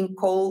existing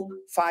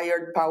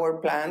coal-fired power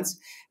plants.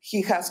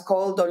 He has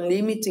called on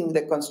limiting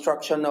the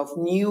construction of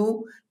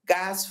new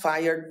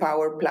gas-fired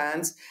power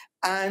plants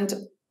and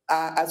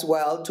as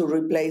well to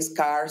replace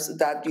cars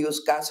that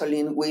use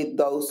gasoline with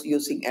those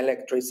using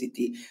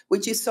electricity,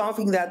 which is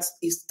something that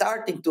is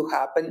starting to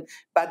happen,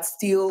 but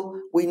still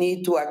we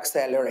need to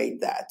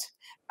accelerate that.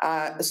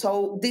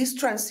 So this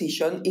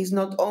transition is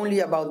not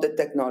only about the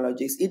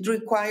technologies. It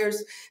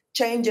requires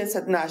changes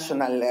at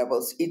national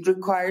levels. It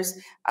requires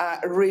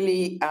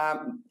really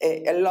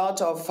a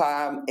lot of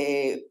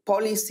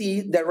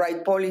policy, the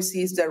right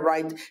policies, the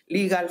right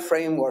legal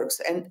frameworks,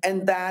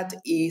 and that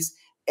is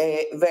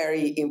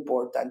very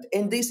important.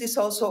 And this is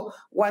also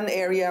one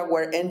area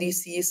where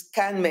NDCs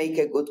can make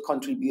a good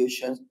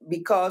contribution,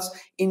 because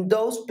in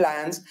those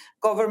plans,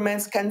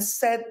 governments can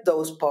set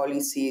those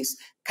policies,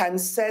 can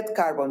set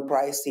carbon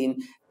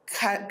pricing,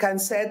 can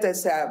set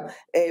as a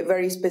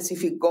very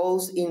specific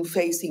goals in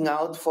phasing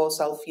out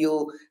fossil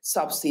fuel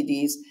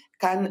subsidies,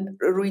 can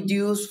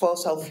reduce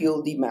fossil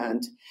fuel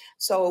demand.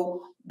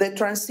 So the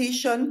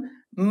transition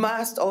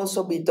must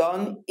also be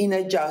done in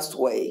a just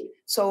way.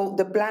 So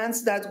the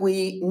plans that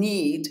we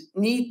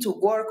need to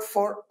work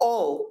for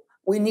all.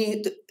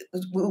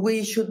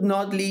 We should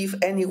not leave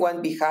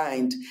anyone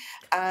behind,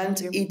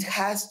 and it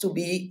has to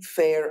be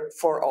fair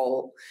for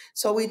all.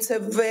 So it's a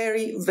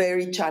very,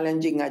 very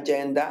challenging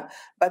agenda,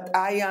 but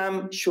I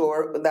am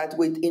sure that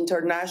with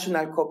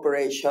international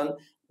cooperation,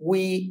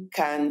 we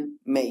can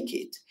make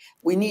it.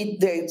 We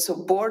need the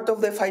support of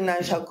the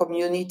financial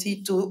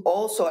community to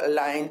also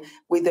align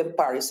with the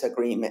Paris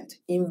Agreement.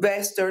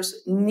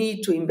 Investors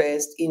need to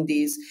invest in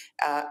this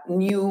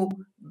new,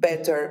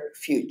 better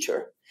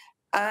future.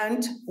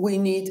 And we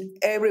need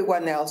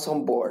everyone else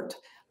on board,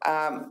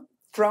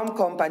 from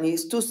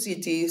companies to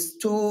cities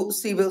to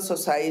civil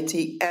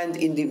society and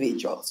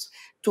individuals,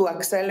 to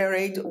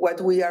accelerate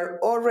what we are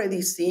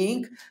already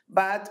seeing,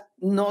 but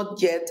not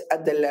yet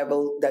at the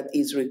level that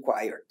is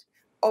required.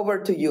 Over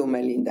to you,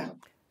 Melinda.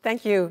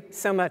 Thank you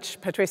so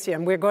much, Patricia.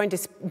 And we're going to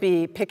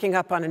be picking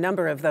up on a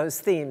number of those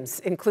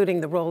themes,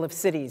 including the role of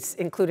cities,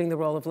 including the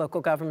role of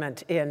local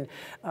government in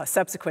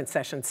subsequent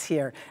sessions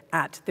here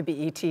at the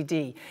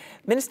BETD.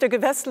 Minister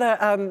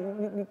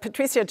GEWESSLER,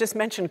 Patricia just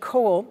mentioned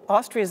coal.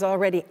 Austria is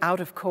already out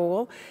of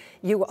coal.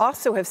 You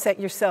also have set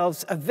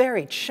yourselves a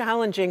very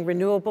challenging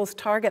renewables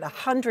target,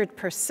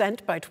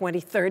 100% by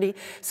 2030.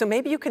 So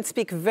maybe you can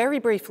speak very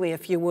briefly,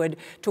 if you would,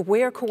 to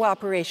where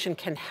cooperation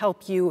can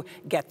help you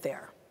get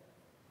there.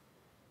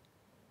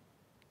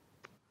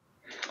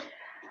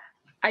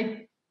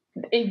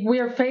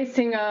 We're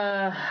facing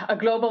a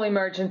global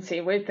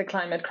emergency with the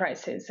climate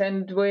crisis,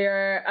 and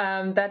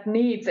that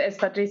needs, as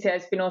Patricia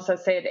ESPINOSA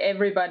said,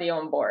 everybody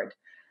on board.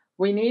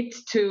 We need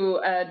to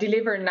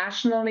deliver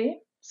nationally,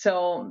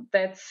 so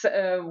that's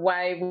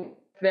why we're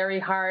very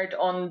hard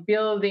on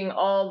building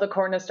all the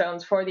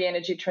cornerstones for the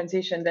energy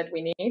transition that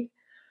we need.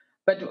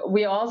 But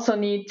we also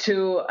need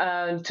to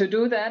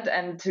do that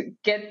and to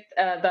get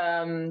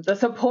the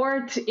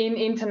support in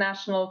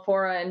international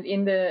fora and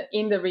in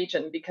the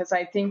region, because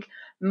I think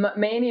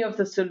many of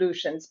the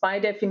solutions, by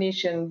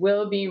definition,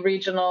 will be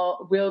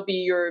regional, will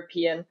be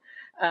European,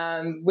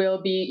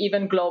 will be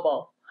even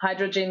global.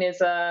 Hydrogen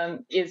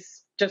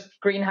is just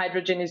green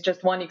hydrogen is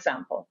just one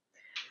example.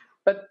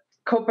 But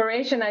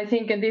cooperation, I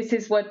think, and this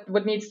is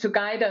what needs to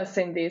guide us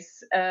in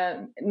this,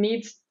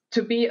 needs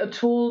to be a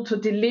tool to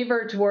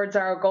deliver towards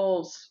our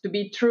goals, to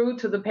be true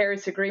to the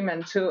Paris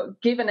Agreement, to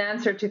give an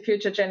answer to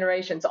future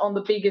generations on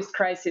the biggest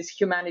crisis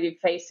humanity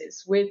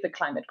faces with the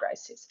climate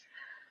crisis.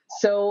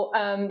 So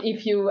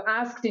if you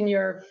asked in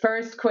your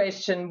first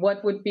question,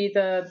 what would be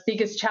the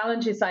biggest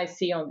challenges I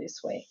see on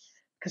this way?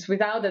 Because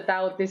without a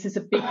doubt, this is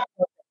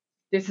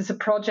a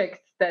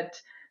project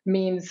that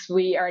means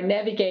we are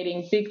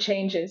navigating big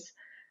changes.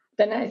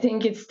 Then I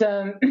think it's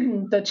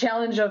the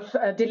challenge of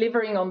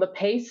delivering on the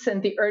pace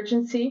and the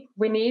urgency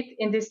we need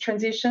in this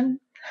transition,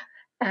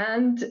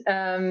 and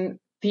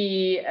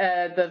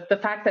the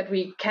fact that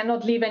we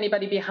cannot leave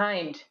anybody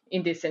behind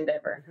in this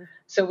endeavor. Mm-hmm.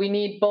 So we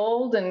need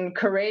bold and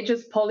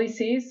courageous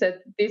policies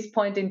at this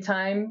point in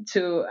time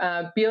to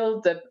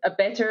build a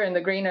better and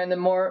a greener and a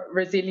more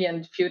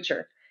resilient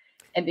future.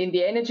 And in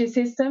the energy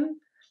system,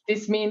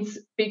 this means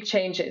big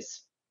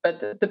changes.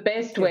 But the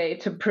best way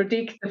to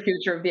predict the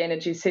future of the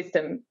energy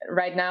system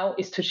right now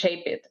is to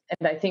shape it.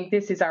 And I think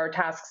this is our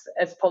task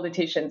as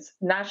politicians,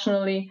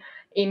 nationally,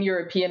 in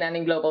European and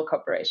in global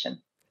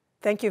cooperation.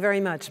 Thank you very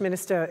much,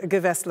 Minister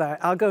GEWESSLER.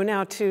 I'll go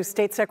now to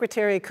State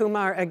Secretary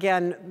Kumar.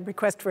 Again,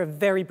 request for a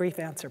very brief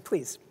answer,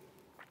 please.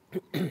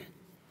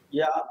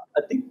 Yeah,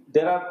 I think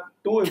there are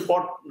two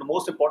the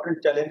most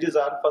important challenges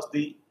are first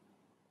the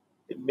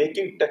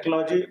making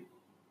technology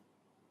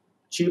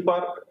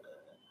cheaper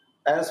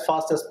as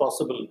fast as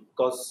possible,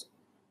 because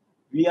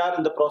we are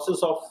in the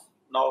process of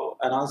now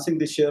enhancing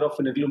the share of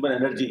renewable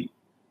energy.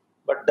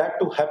 But that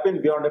to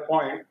happen beyond a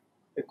point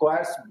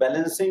requires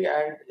balancing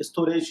and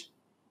storage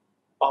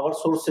power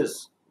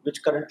sources,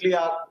 which currently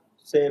are,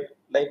 say,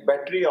 like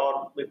battery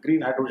or with green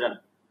hydrogen.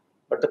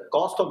 But the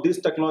cost of these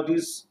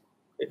technologies,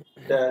 it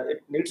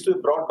needs to be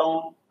brought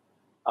down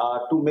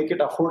to make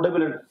it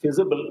affordable and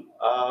feasible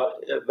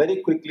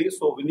very quickly.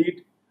 So we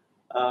need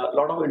a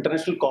lot of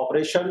international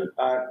cooperation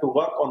to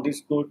work on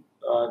these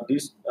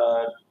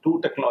two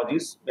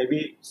technologies.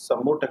 Maybe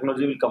some more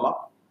technology will come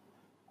up.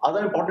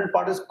 Other important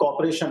part is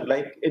cooperation.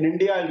 Like in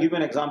India, I'll give you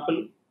an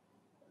example.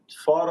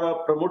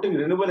 For promoting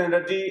renewable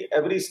energy,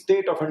 every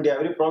state of India,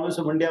 every province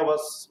of India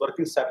was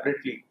working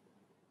separately.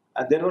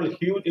 And there were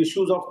huge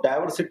issues of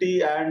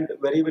diversity and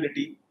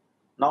variability.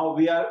 Now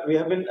we have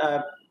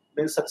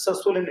been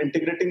successful in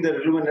integrating the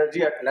renewable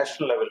energy at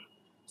national level.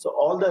 So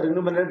all the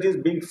renewable energy is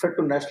being fed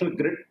to national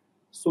grid.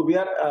 So we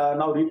are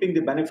now reaping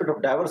the benefit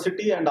of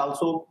diversity and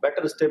also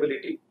better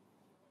stability.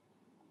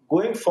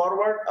 Going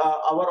forward,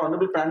 our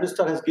Honorable Prime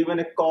Minister has given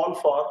a call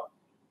for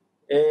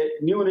a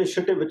new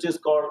initiative which is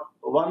called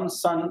One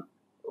Sun,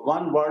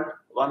 One World,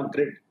 One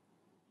Grid.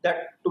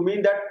 That to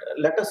mean that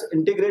let us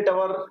integrate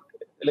our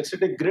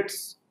electricity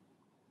grids,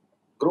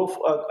 grow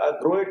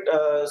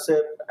it say,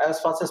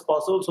 as fast as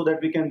possible so that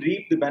we can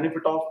reap the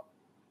benefit of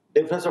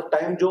difference of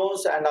time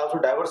zones and also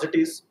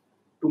diversities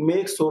to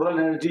make solar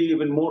energy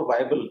even more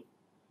viable.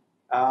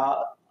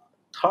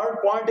 Third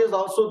point is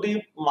also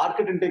the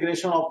market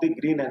integration of the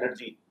green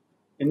energy.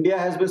 India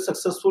has been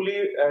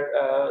successfully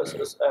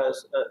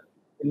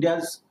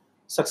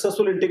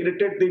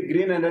integrated the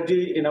green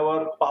energy in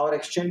our power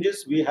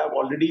exchanges. We have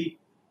already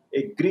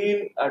a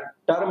green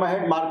term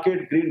ahead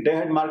market, green day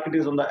ahead market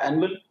is on the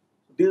annual.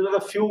 These are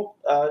the few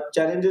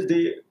challenges,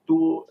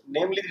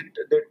 namely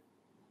the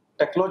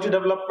technology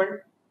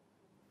development,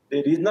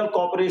 the regional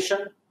cooperation,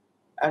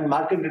 and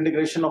market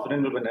integration of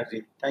renewable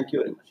energy. Thank you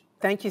very much.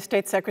 Thank you,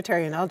 State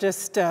Secretary. And I'll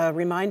just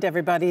remind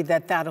everybody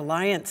that that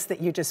alliance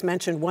that you just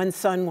mentioned, One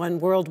Sun,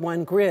 One World,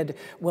 One Grid,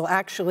 will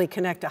actually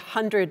connect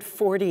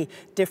 140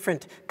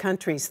 different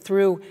countries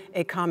through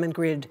a common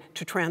grid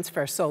to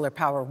transfer solar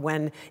power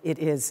when it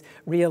is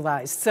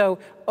realized. So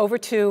over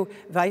to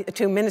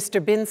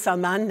Minister Bin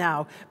Salman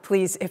now.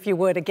 Please, if you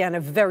would, again, a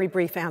very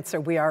brief answer.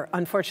 We are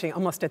unfortunately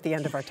almost at the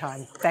end of our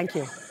time. Thank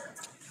you.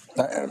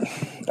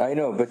 I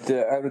know, but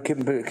I will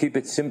keep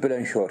it simple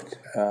and short.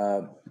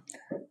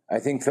 I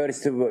think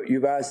first of all,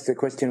 you've asked the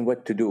question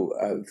what to do.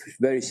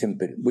 Very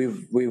simple.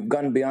 We've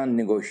gone beyond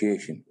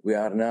negotiation. We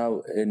are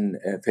now in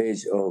a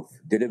phase of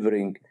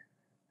delivering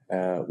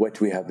what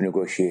we have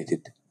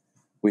negotiated.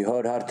 We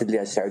wholeheartedly,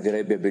 as Saudi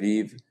Arabia,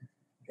 believe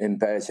in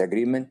Paris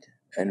Agreement,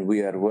 and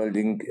we are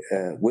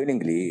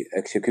willingly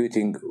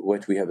executing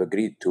what we have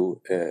agreed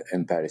to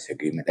in Paris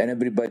Agreement. And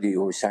everybody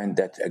who signed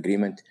that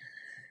agreement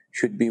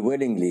should be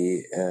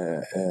willingly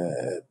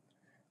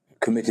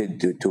committed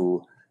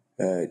to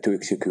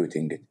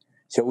executing it.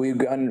 So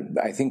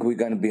I think we've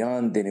gone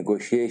beyond the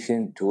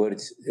negotiation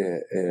towards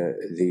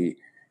the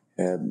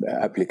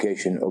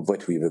application of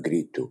what we've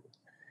agreed to.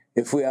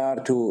 If we are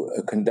to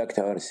conduct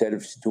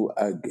ourselves to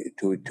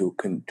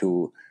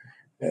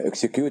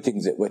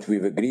executing what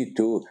we've agreed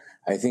to,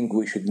 I think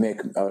we should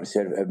make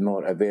ourselves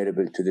more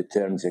available to the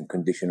terms and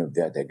conditions of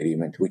that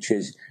agreement, which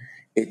is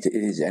it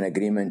is an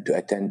agreement to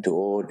attend to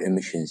all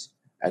emissions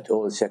at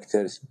all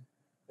sectors,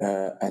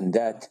 and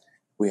that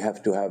we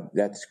have to have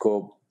that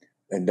scope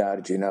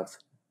large enough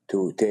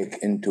to take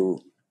into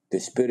the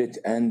spirit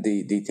and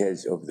the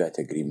details of that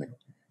agreement.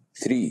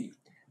 3,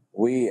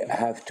 we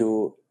have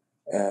to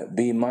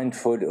be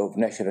mindful of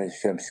national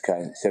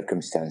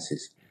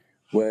circumstances,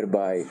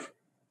 whereby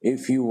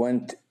if you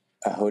want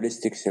a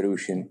holistic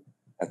solution,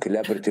 a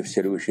collaborative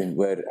solution,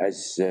 where,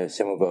 as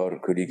some of our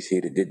colleagues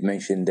here did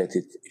mention, that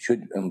it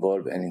should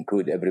involve and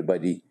include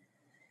everybody.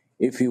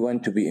 If you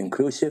want to be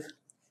inclusive,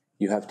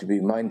 you have to be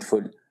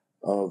mindful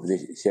of the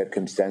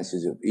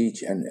circumstances of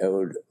each and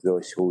all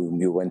those who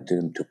you want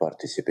them to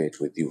participate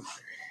with you.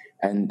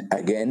 And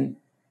again,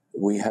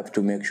 we have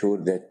to make sure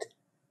that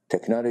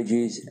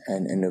technologies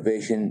and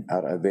innovation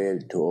are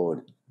available to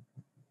all,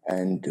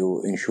 and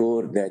to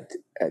ensure that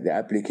the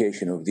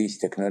application of these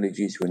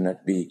technologies will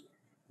not be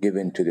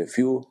given to the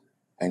few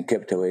and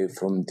kept away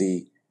from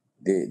the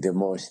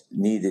most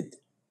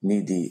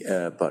needy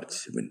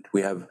participant.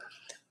 We have,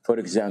 for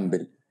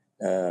example,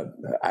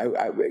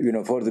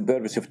 for the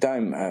purpose of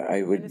time,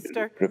 I would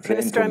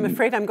Minister, I'm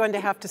afraid I'm going to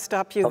have to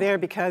stop you there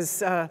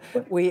because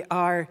we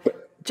are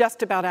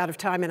just about out of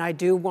time, and I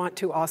do want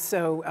to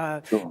also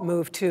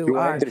move to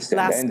our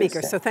last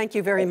speaker. So thank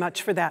you very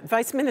much for that.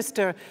 Vice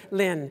Minister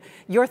Lin,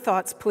 your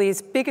thoughts,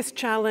 please. Biggest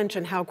challenge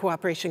and how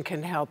cooperation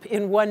can help.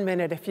 In 1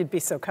 minute, if you'd be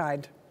so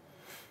kind.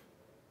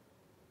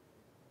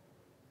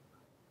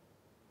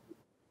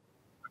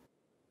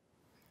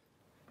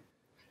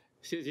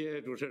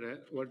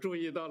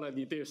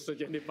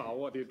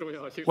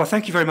 Well,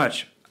 thank you very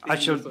much. I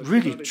shall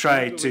really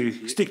try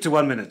to stick to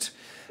 1 minute.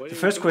 The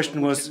first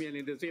question was,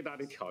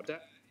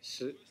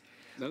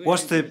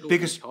 what's the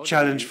biggest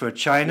challenge for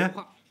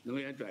China?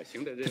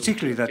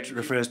 Particularly that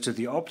refers to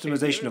the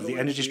optimization of the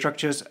energy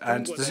structures.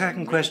 And the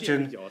second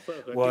question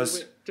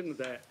was,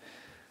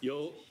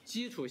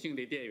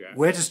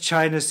 where does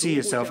China see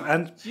itself?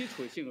 And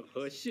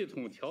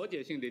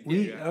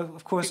we,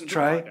 of course,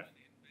 try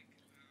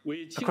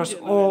across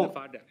all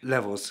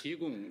levels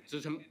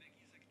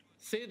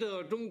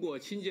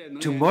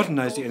to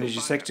modernize the energy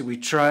sector. We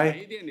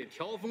try,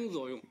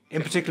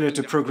 in particular,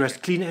 to progress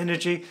clean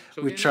energy.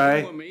 We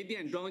try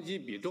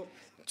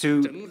to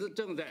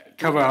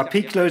cover our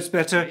peak loads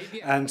better,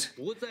 and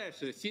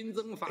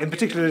in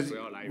particular,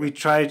 we're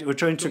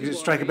trying to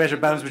strike a better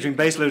balance between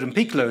base load and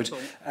peak load,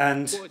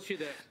 and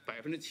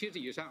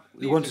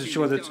we want to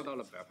ensure that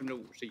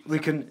we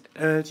can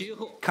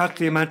cut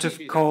the amount of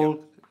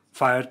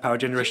coal-fired power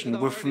generation.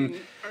 We're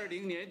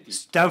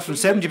down from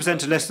 70%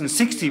 to less than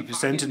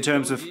 60% in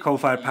terms of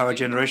coal-fired power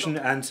generation,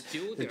 and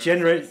the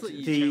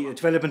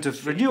development of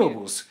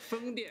renewables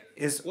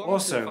is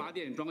also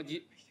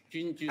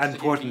an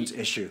important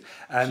issue.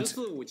 And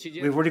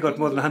we've already got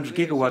more than 100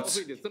 gigawatts,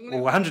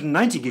 or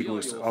 190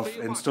 gigawatts of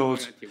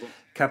installed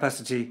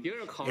capacity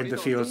in the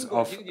fields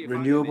of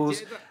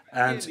renewables.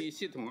 And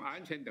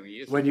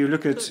when you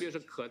look at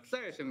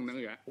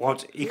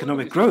what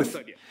economic growth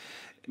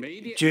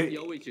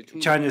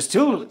China is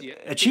still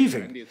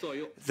achieving,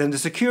 then the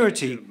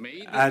security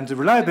and the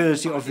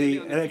reliability of the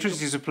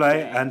electricity supply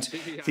and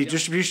the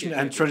distribution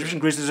and transmission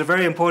grids is a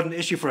very important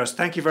issue for us.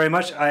 Thank you very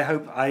much. I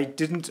hope I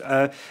didn't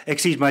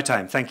exceed my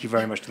time. Thank you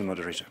very much to the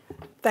moderator.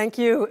 Thank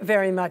you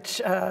very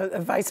much,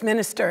 Vice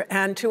Minister.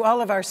 And to all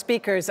of our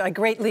speakers, I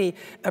greatly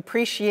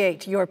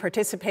appreciate your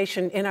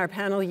participation in our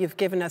panel. You've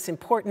given us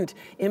important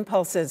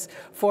impulses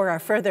for our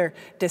further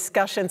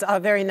discussions.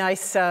 Very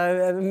nice,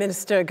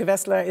 Minister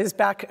GEWESSLER is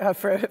back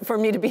for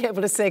me to be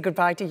able to say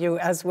goodbye to you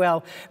as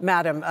well,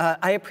 Madam.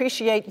 I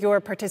appreciate your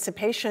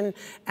participation,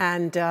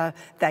 and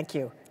thank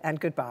you, and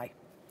goodbye.